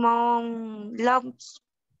 My mom loves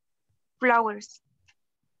flowers.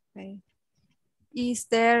 Okay. Is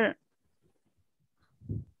there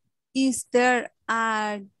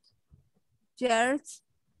a church?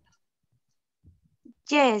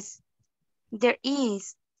 Yes, there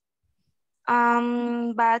is.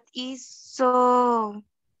 But it's so,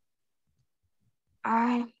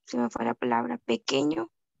 ay, se me fue la palabra, pequeño.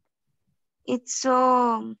 It's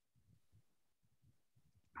so,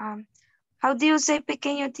 how do you say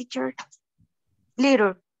pequeño, teacher?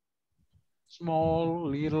 Little. Small,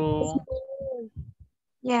 little.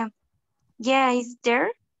 Yeah. Yeah, it's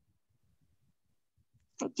there.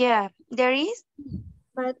 Yeah, there is,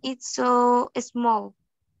 but it's so small.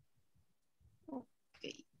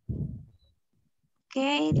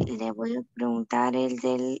 Ok, le voy a preguntar el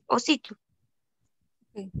del osito.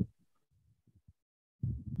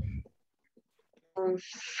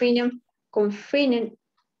 Confinement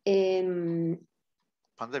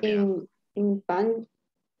Pandemia. in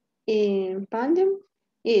pandemic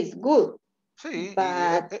is good. Sí,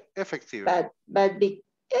 but, efectivo.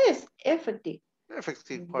 Yes, effective.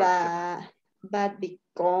 Effective. But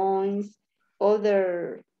because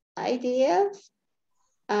other ideas,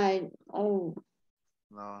 No,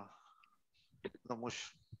 no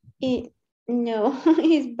much. No,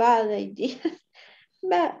 it's bad idea.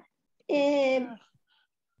 But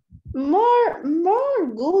more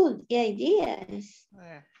good ideas.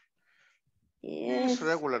 Yes. It's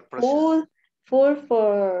regular president. Food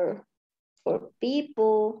for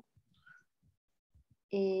people.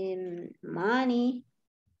 Money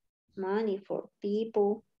for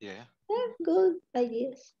people. Yeah. Good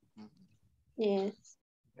ideas. Yes.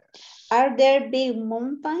 Are there big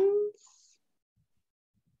mountains?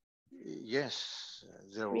 Yes,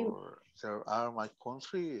 there are my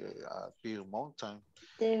country, a big mountain.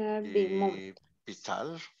 There are big mountains.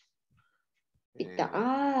 Vital.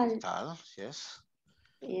 Vital. Yes.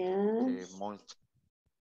 Yes. Mount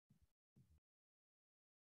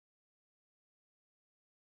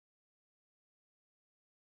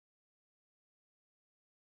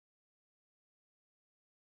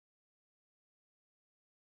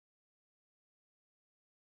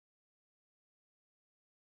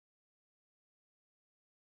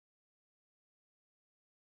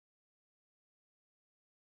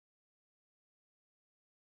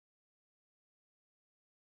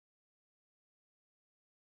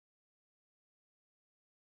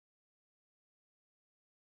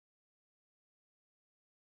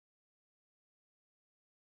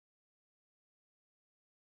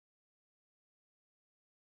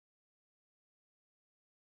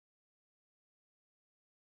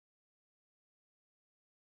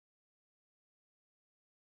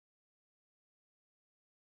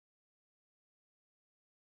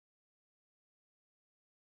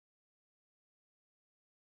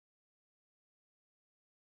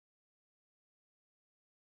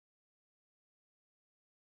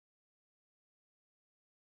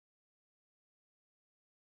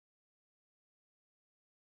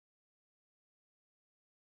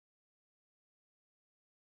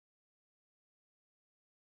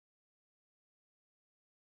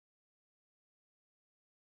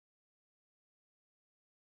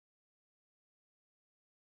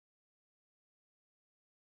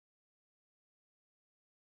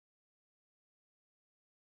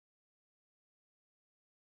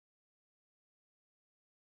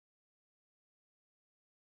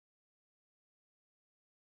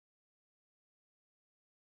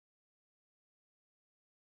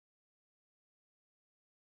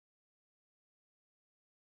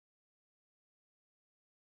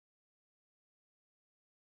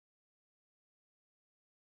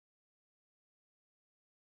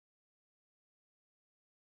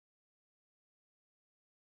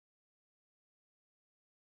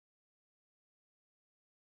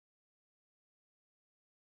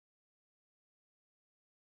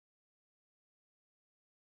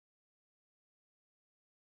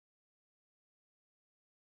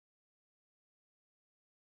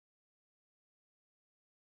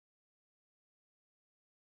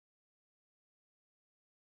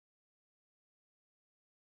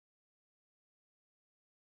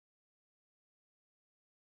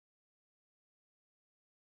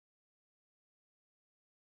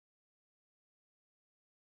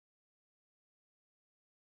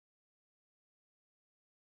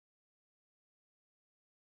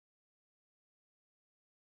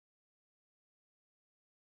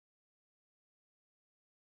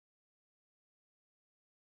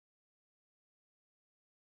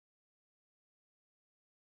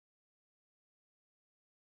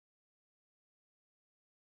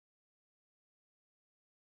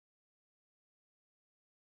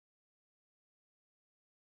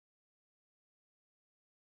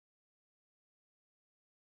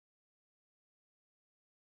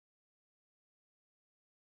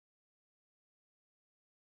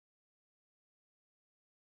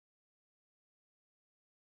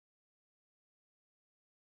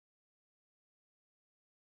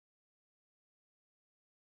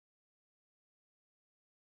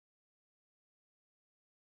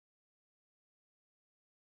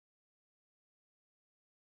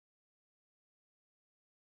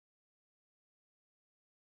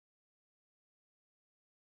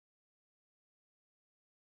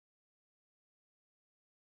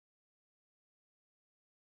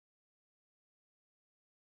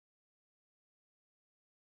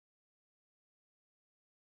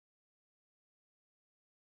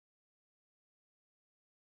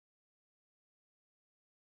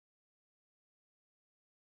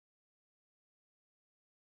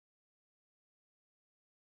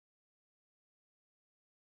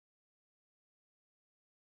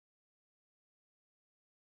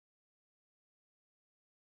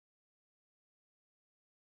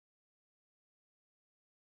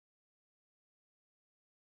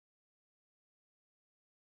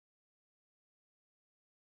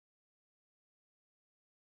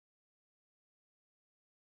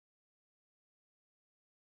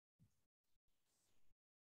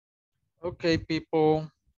Okay,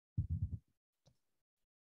 people.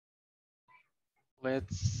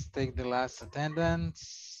 Let's take the last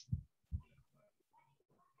attendance.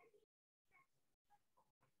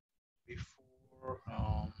 Before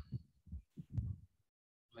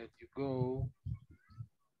let you go.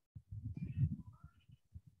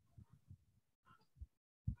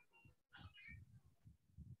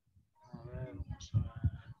 A ver, vamos a ver.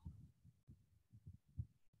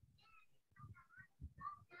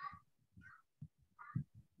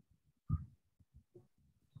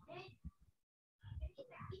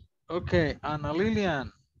 Okay, Ana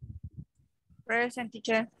Lilian. Present,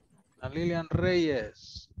 teacher. Ana Lilian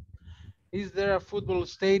Reyes. Is there a football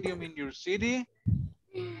stadium in your city?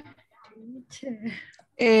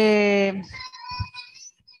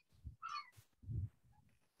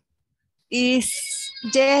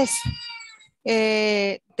 Yes,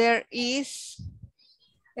 there is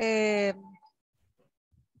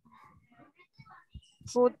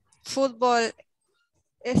football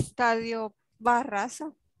estadio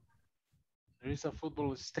Barraza. There is a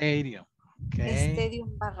football stadium. Okay.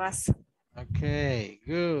 Stadium Barraza. Okay,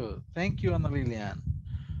 good. Thank you, Ana Lilian.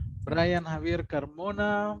 Brian Javier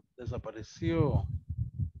Carmona desapareció.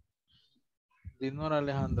 Dinora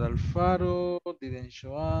Alejandra Alfaro, Diden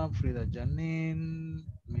Joan, Frida Janine,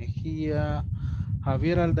 Mejía,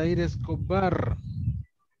 Javier Aldair Escobar.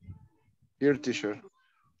 Here, teacher.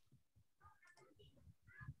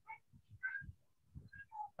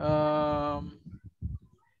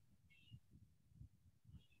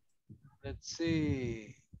 Let's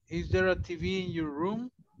see. Is there a TV in your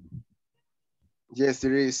room? Yes,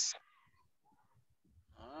 there is.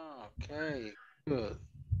 Okay, good.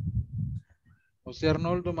 José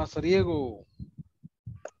Arnoldo Mazariego.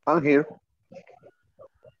 I'm here.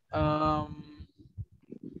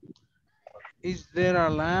 Is there a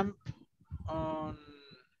lamp on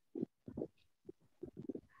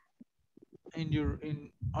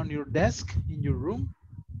your desk in your room?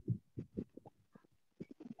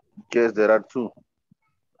 Yes, there are two.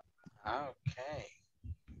 Okay,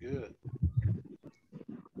 good.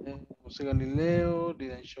 José Galileo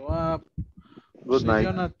didn't show up. Good José night.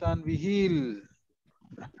 Jonathan Vigil.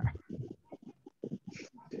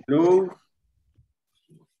 Hello.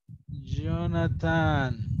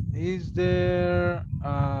 Jonathan, is there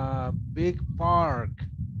a big park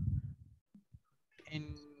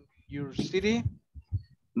in your city?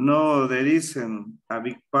 No, there isn't a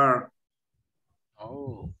big park.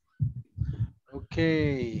 Oh,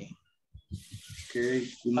 okay. Okay,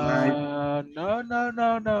 good night.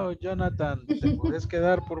 No, Jonathan, te puedes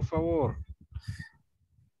quedar, por favor.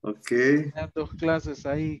 Okay. Hay dos clases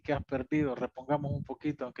ahí que has perdido, repongamos un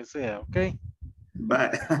poquito, aunque sea, ¿ok?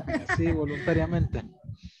 Bye. Sí, voluntariamente.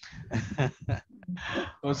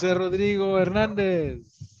 José Rodrigo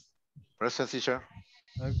Hernández. Present, teacher.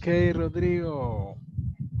 Ok, Rodrigo.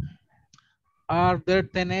 Are there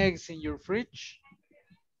 10 eggs in your fridge?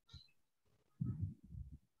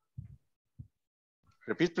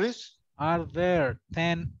 Repeat, please. Are there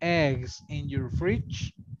 10 eggs in your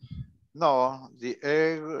fridge? No, the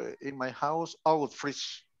egg in my house out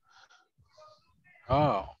fridge.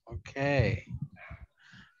 Oh, okay.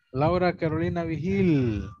 Laura Carolina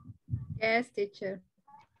Vigil. Yes, teacher.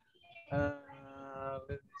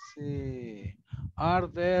 Let's see. Are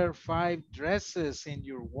there 5 dresses in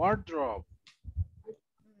your wardrobe?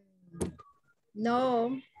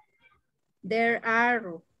 No, there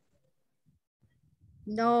are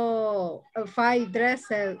no 5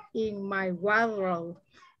 dresses in my wardrobe.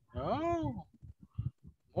 Oh,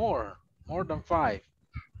 more than 5.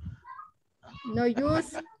 No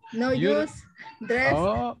use dress.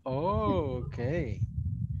 Oh, okay.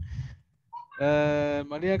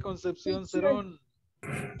 María Concepción Cerón.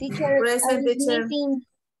 Teacher, Present, teacher.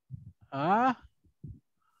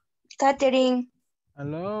 Catherine.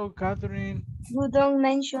 Hello, Catherine. You don't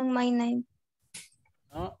mention my name.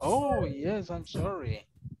 Oh, yes, I'm sorry.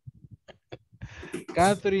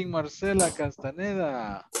 Catherine Marcela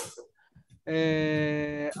Castaneda.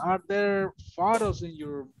 Are there photos in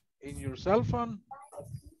your cell phone?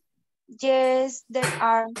 Yes, there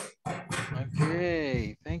are.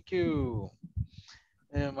 Okay, thank you.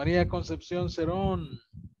 María Concepción Cerón.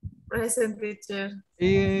 Present, teacher.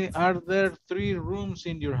 Are there 3 rooms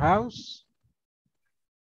in your house?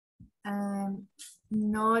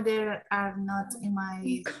 No, there are not in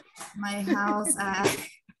my house.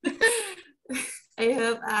 I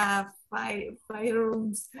have 5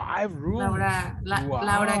 rooms. 5 rooms. Laura,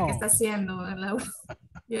 ¿qué está haciendo? Laura.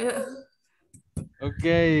 Yeah.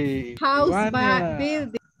 Okay. House Ivania,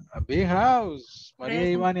 building. a big house. María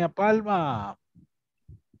Present. Ivania Palma.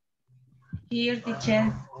 Here,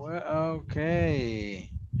 teacher. Well,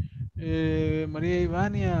 okay. Maria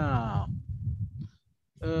Ivania.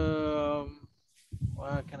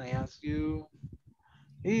 What can I ask you?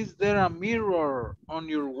 Is there a mirror on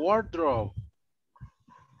your wardrobe?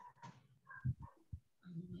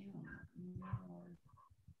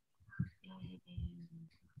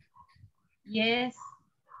 Yes,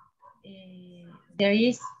 there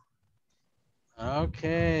is.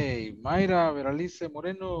 Okay. Mayra Veralice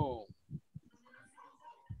Moreno.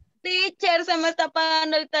 Teacher, se me está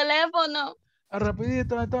apagando el teléfono.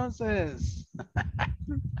 Rapidito entonces.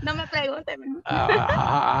 No me pregunten.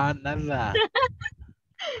 Nada.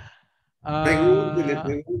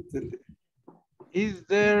 Pregúntele. Is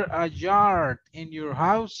there a yard in your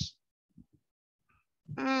house?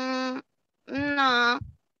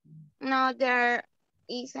 No, there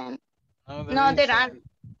isn't. No, There aren't.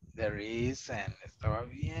 There isn't. Estaba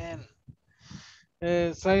bien.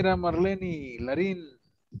 Zaira Marlene Larín.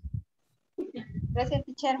 Gracias,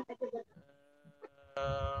 teacher.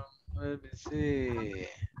 Let me see.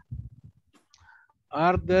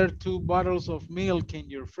 Are there 2 bottles of milk in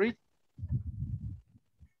your fridge?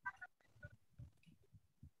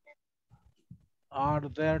 Are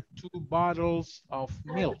there 2 bottles of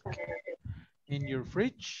milk in your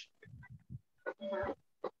fridge?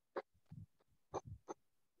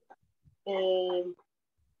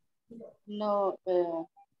 No.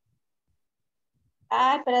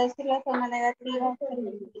 Para decirlo de forma negativa.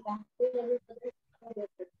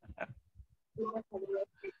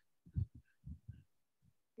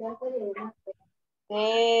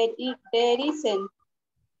 There isn't.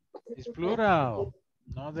 It's plural.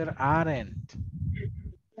 No, there aren't.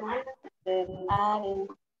 There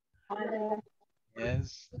aren't.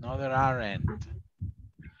 Yes, no, there aren't.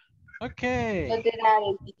 Okay. No, there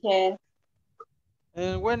aren't, teacher.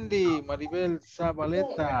 Wendy Maribel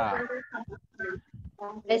Zabaleta.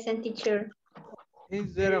 Present, teacher.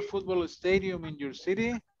 Is there a football stadium in your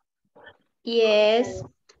city? Yes,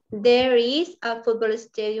 there is a football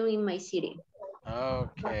stadium in my city.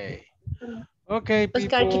 Okay. Okay, people.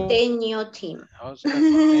 Oscar Quiteño team. Oscar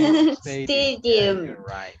Quiteño Stadium. Stadium. Yeah, you're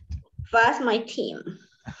right. That's my team.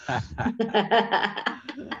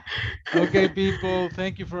 Okay, people.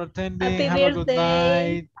 Thank you for attending. Happy Have a good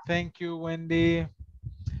birthday. night. Thank you, Wendy.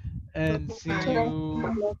 And see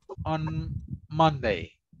you on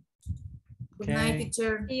Monday. Good night, Okay.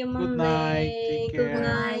 teacher. See you Good Monday. night. Take Good care.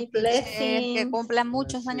 night. Que Blessings. cumplan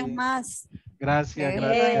muchos años más. Gracias, Que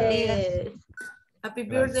gracias. Yes. Happy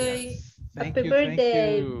birthday. Gracias. Thank Happy you, thank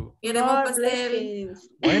birthday. you. Queremos More pastel. blessings.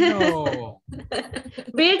 Bueno.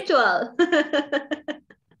 Virtual.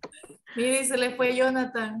 Mire, se le fue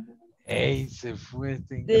Jonathan. Ey, se fue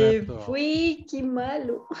este Te ingrato. fui, qué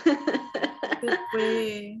malo. Se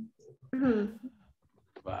fue.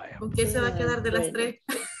 Vaya. ¿Con qué se va a quedar de las 3?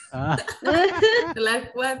 Ah. De las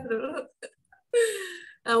 4.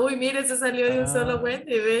 Ah, uy, mire, se salió de un solo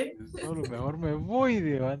Wendy, ¿ve? Solo mejor me voy,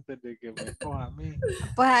 digo, antes de que me coja a mí.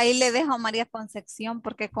 Pues ahí le dejo a María Concepción,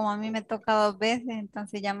 porque como a mí me toca 2 veces,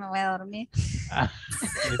 entonces ya me voy a dormir.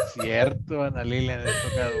 Es cierto, Ana Lilia me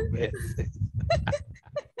toca 2 veces.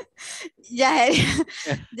 Ya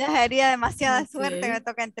sería demasiada Ok. suerte, me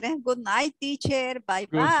toca en 3. Good night, teacher. Bye,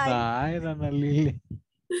 Good bye. night, Ana Lilia.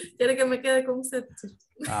 ¿Quiere que me quede con usted?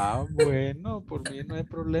 Ah, bueno, por mí no hay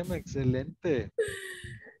problema, excelente.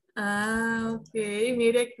 Ah, ok.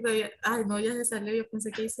 Mire, que todavía... Ay, no, ya se salió. Yo pensé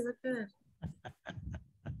que ahí se iba a quedar.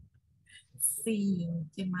 Sí,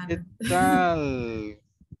 qué mal. ¿Qué tal?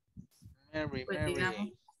 Mary, Pues Mary. digamos,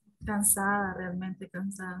 cansada, realmente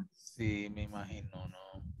cansada. Sí, me imagino,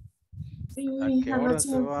 ¿no? Sí, ¿A qué hora anoche.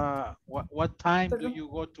 se va? What time do you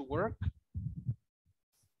go to work?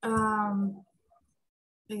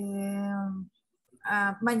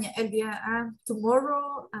 Mañana, el día,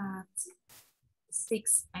 tomorrow at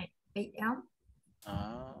 6 a.m.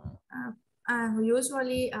 And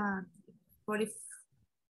usually 5,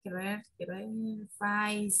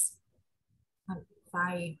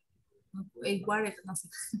 igual, no sé,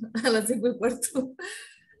 a las 5:15.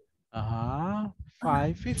 Ajá,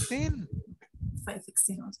 5:15.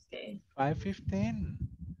 5:16, okay. 5:15.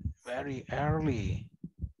 Very early.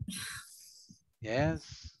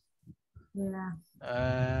 Yes. Yeah.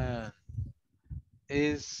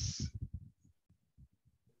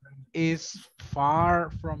 Is far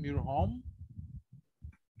from your home?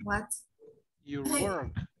 What? Your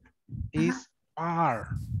work is far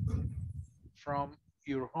from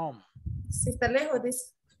your home. Sí, está lejos,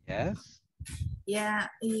 dice. Yes. Yeah,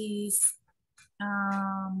 is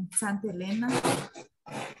Santa Elena.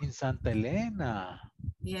 In Santa Elena.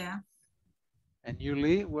 Yeah. And you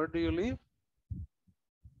live, where do you live?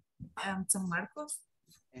 San Marcos.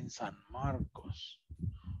 In San Marcos.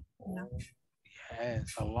 Yeah.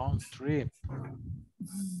 Yes, a long trip.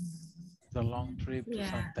 It's a long trip to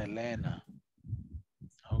Santa Elena.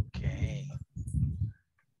 Okay.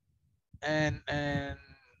 And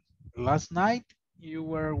last night you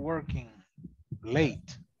were working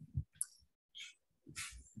late.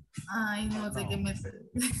 Ay, no sé qué me...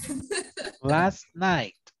 Last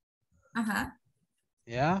night. Ajá.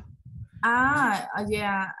 Yeah.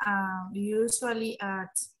 Yeah. Usually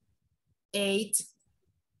at 8.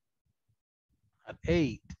 At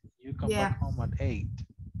 8. You come back home at 8.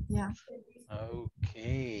 Yeah.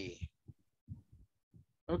 Okay.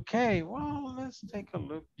 Okay, well, let's take a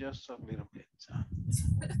look just a little bit.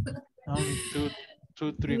 Only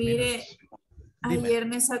two, 3 minutes. Ayer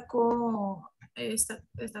me sacó esta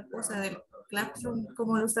cosa del classroom,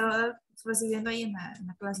 como lo estaba recibiendo ahí en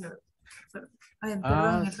la clase, perdón, en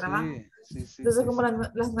el trabajo. Sí, Entonces, como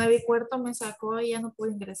las 9:15 me sacó y ya no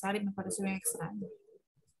pude ingresar y me pareció bien extraño.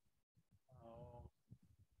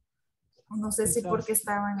 No sé si porque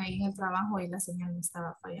estaban ahí en el trabajo y la señal me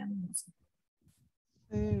estaba fallando, no sé.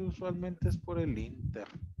 Sí, usualmente es por el Inter.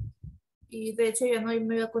 Y de hecho ya no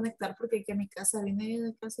me iba a conectar porque aquí a mi casa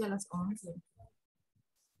vine casi a las 11.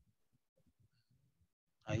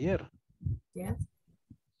 Ayer. Yes.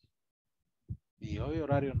 Y hoy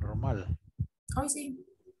horario normal. Hoy sí.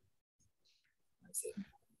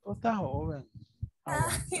 Tú estás joven.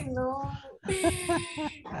 Ay, no.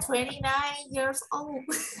 29 years old.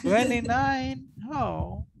 29.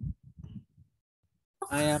 Oh.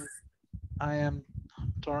 I am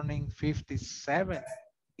turning 57.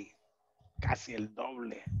 Casi el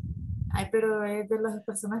doble. Ay, pero es de las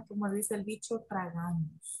personas, como dice el dicho,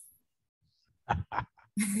 tragamos.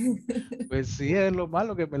 Pues sí, es lo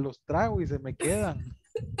malo que me los trago y se me quedan.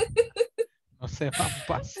 No se van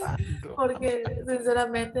pasando. Porque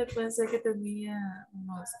sinceramente pensé que tenía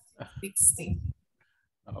unos 60.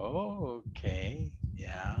 Oh, ok,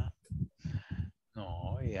 ya.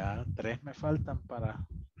 No, ya 3 me faltan para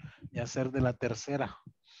ya ser de la tercera.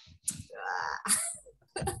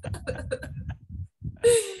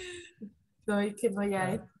 No, y que no,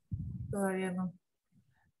 ya es. Todavía no.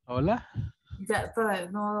 ¿Hola? Ya,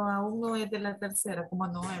 todavía no, aún no es de la tercera, como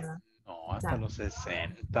no era. No, hasta los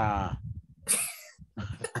 60.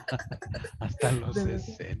 Hasta los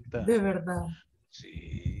 60. De verdad.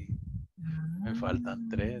 Sí. Me faltan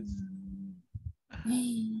 3.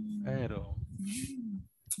 Pero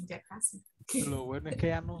ya casi. Lo bueno es que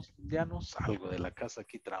ya no salgo de la casa.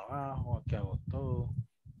 Aquí trabajo, aquí hago todo.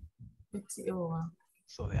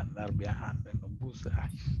 Eso de andar viajando en los buses.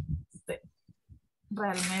 Ay.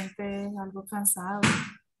 Realmente es algo cansado.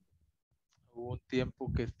 Hubo un tiempo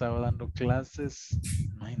que estaba dando clases.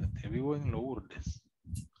 Imagínate, vivo en Lourdes.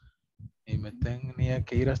 Y me tenía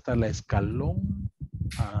que ir hasta la Escalón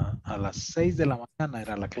a las 6 de la mañana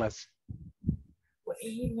era la clase.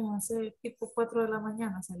 Bueno, hace tipo 4 de la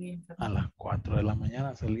mañana salía. A las 4 de la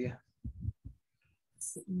mañana salía.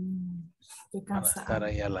 Sí, qué Para cansado. estar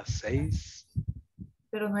ahí a las 6.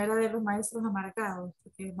 Pero no era de los maestros amargados,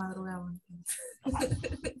 porque madrugaban.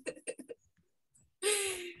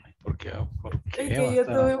 ¿Por qué? Es que yo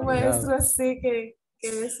tuve un maestro así que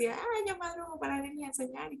decía, yo madrugo para venir a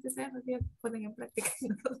enseñar y que ustedes no ponen en práctica.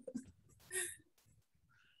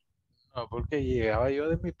 No, porque llegaba yo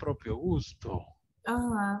de mi propio gusto.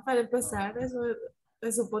 Ajá, para empezar, eso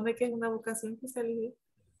se supone que es una vocación que se elige.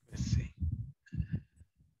 Pues sí.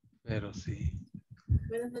 Pero sí.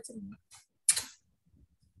 Buenas noches.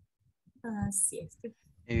 Así es.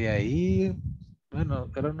 Y de ahí,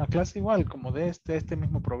 bueno, era una clase igual, como de este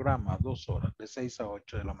mismo programa, 2 horas, de 6 a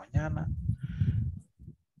 8 de la mañana.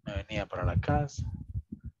 Me venía para la casa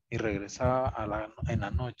y regresaba en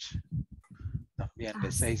la noche. También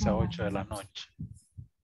de 6 a 8 de la noche.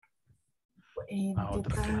 A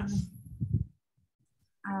otra clase.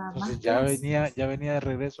 Entonces ya venía de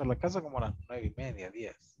regreso a la casa como a las 9:30,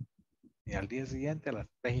 10. Y al día siguiente a las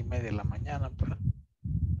 3:30 de la mañana. Pues.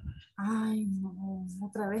 Ay, no,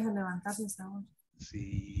 otra vez a levantarse a esa hora.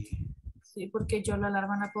 Sí. Sí, porque yo la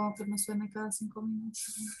alarma la pongo que me suene cada 5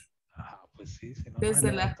 minutos. Ah, pues sí. Si no,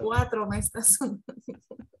 desde las 4 me está sonando.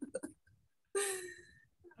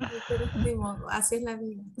 Pero ni modo, así es la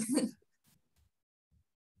vida.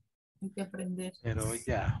 Hay que aprender. Pero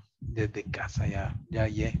ya, desde casa ya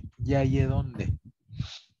hallé dónde.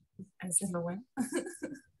 Eso es lo bueno.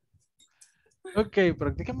 Ok,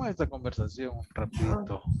 practiquemos esta conversación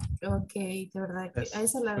rapidito. Ok, de verdad que esa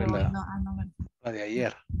es la de hoy. La de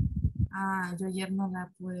ayer. Yo ayer no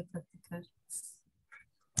la pude practicar.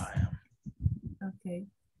 Ok.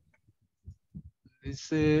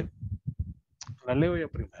 Dice, la leo yo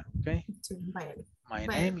primero. Okay. Bye. My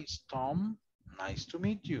Bye. name is Tom. Nice to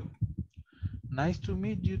meet you. Nice to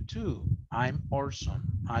meet you too. I'm Orson.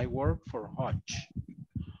 I work for Hodge.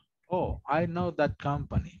 Oh, I know that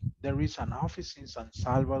company. There is an office in San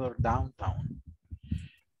Salvador downtown.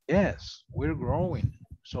 Yes, we're growing,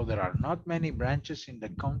 so there are not many branches in the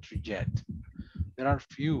country yet. There are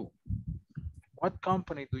few. What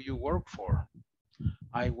company do you work for?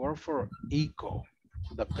 I work for ECO,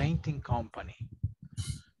 the painting company.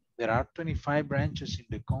 There are 25 branches in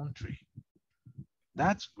the country.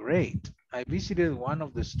 That's great. I visited one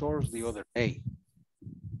of the stores the other day.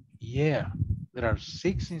 Yeah, there are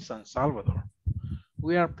 6 in San Salvador.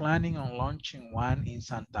 We are planning on launching one in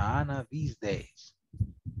Santa Ana these days.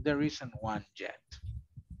 There isn't one yet.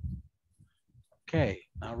 Okay,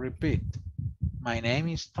 now repeat. My name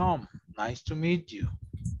is Tom. Nice to meet you.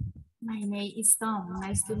 My name is Tom.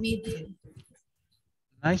 Nice to meet you.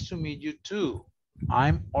 Nice to meet you too.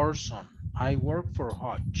 I'm Orson. I work for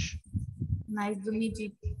Hodge. Nice to meet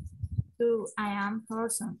you too. I am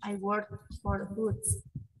Orson. I work for Hoods.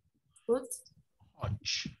 Hoods?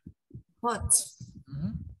 Hodge. Hodge.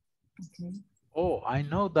 Okay. Oh, I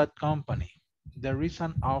know that company. There is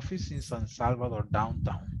an office in San Salvador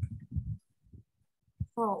downtown.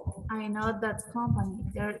 Oh, I know that company.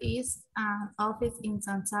 There is an office in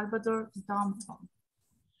San Salvador downtown.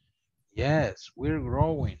 Yes, we're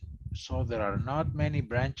growing, so there are not many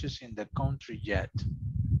branches in the country yet.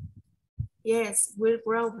 Yes, we're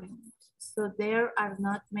growing, so there are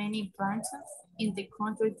not many branches in the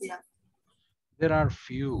country yet. There are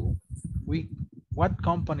few. What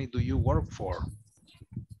company do you work for?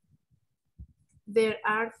 There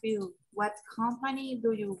are few. What company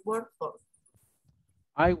do you work for?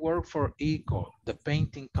 I work for ECO, the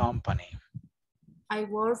painting company. I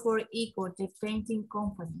work for ECO, the painting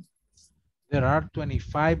company. There are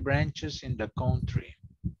 25 branches in the country.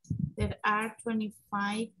 There are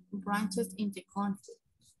 25 branches in the country.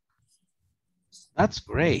 That's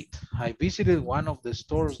great. I visited one of the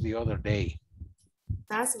stores the other day.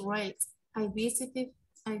 That's great. I visited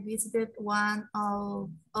one of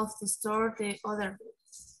the store the other day.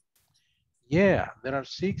 Yeah, there are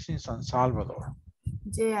 6 in San Salvador.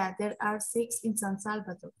 Yeah, there are 6 in San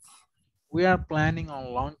Salvador. We are planning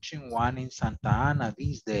on launching one in Santa Ana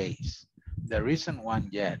these days. There isn't one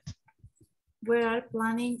yet. We are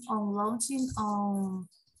planning on launching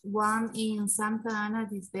one in Santa Ana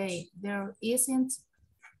this day. There isn't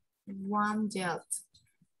one yet.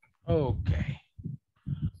 Okay.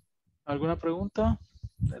 ¿Alguna pregunta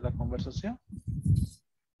de la conversación?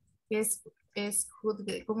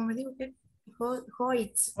 ¿Cómo me dijo que?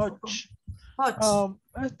 Hodge.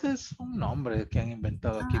 Este es un nombre que han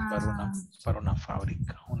inventado aquí para una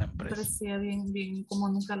fábrica, una empresa. Parecía bien, como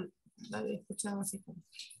nunca la había escuchado así como.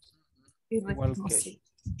 Igual que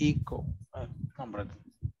ICO, nombre de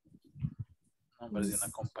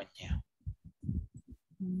una compañía.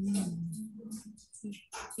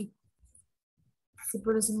 Sí,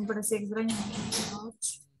 por eso me parecía extraño.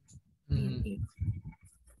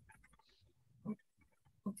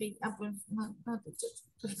 Ok, pues no, perfecto.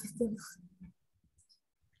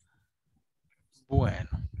 Bueno,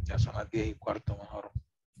 ya son las 10:15, mejor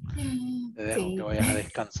te dejo que vayas a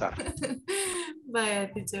descansar.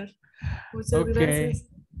 Vaya, teacher. Muchas gracias.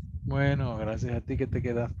 Bueno, gracias a ti que te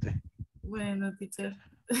quedaste. Bueno, teacher.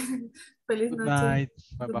 Feliz Good noche. night.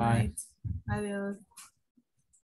 Bye Good bye. night. Adiós.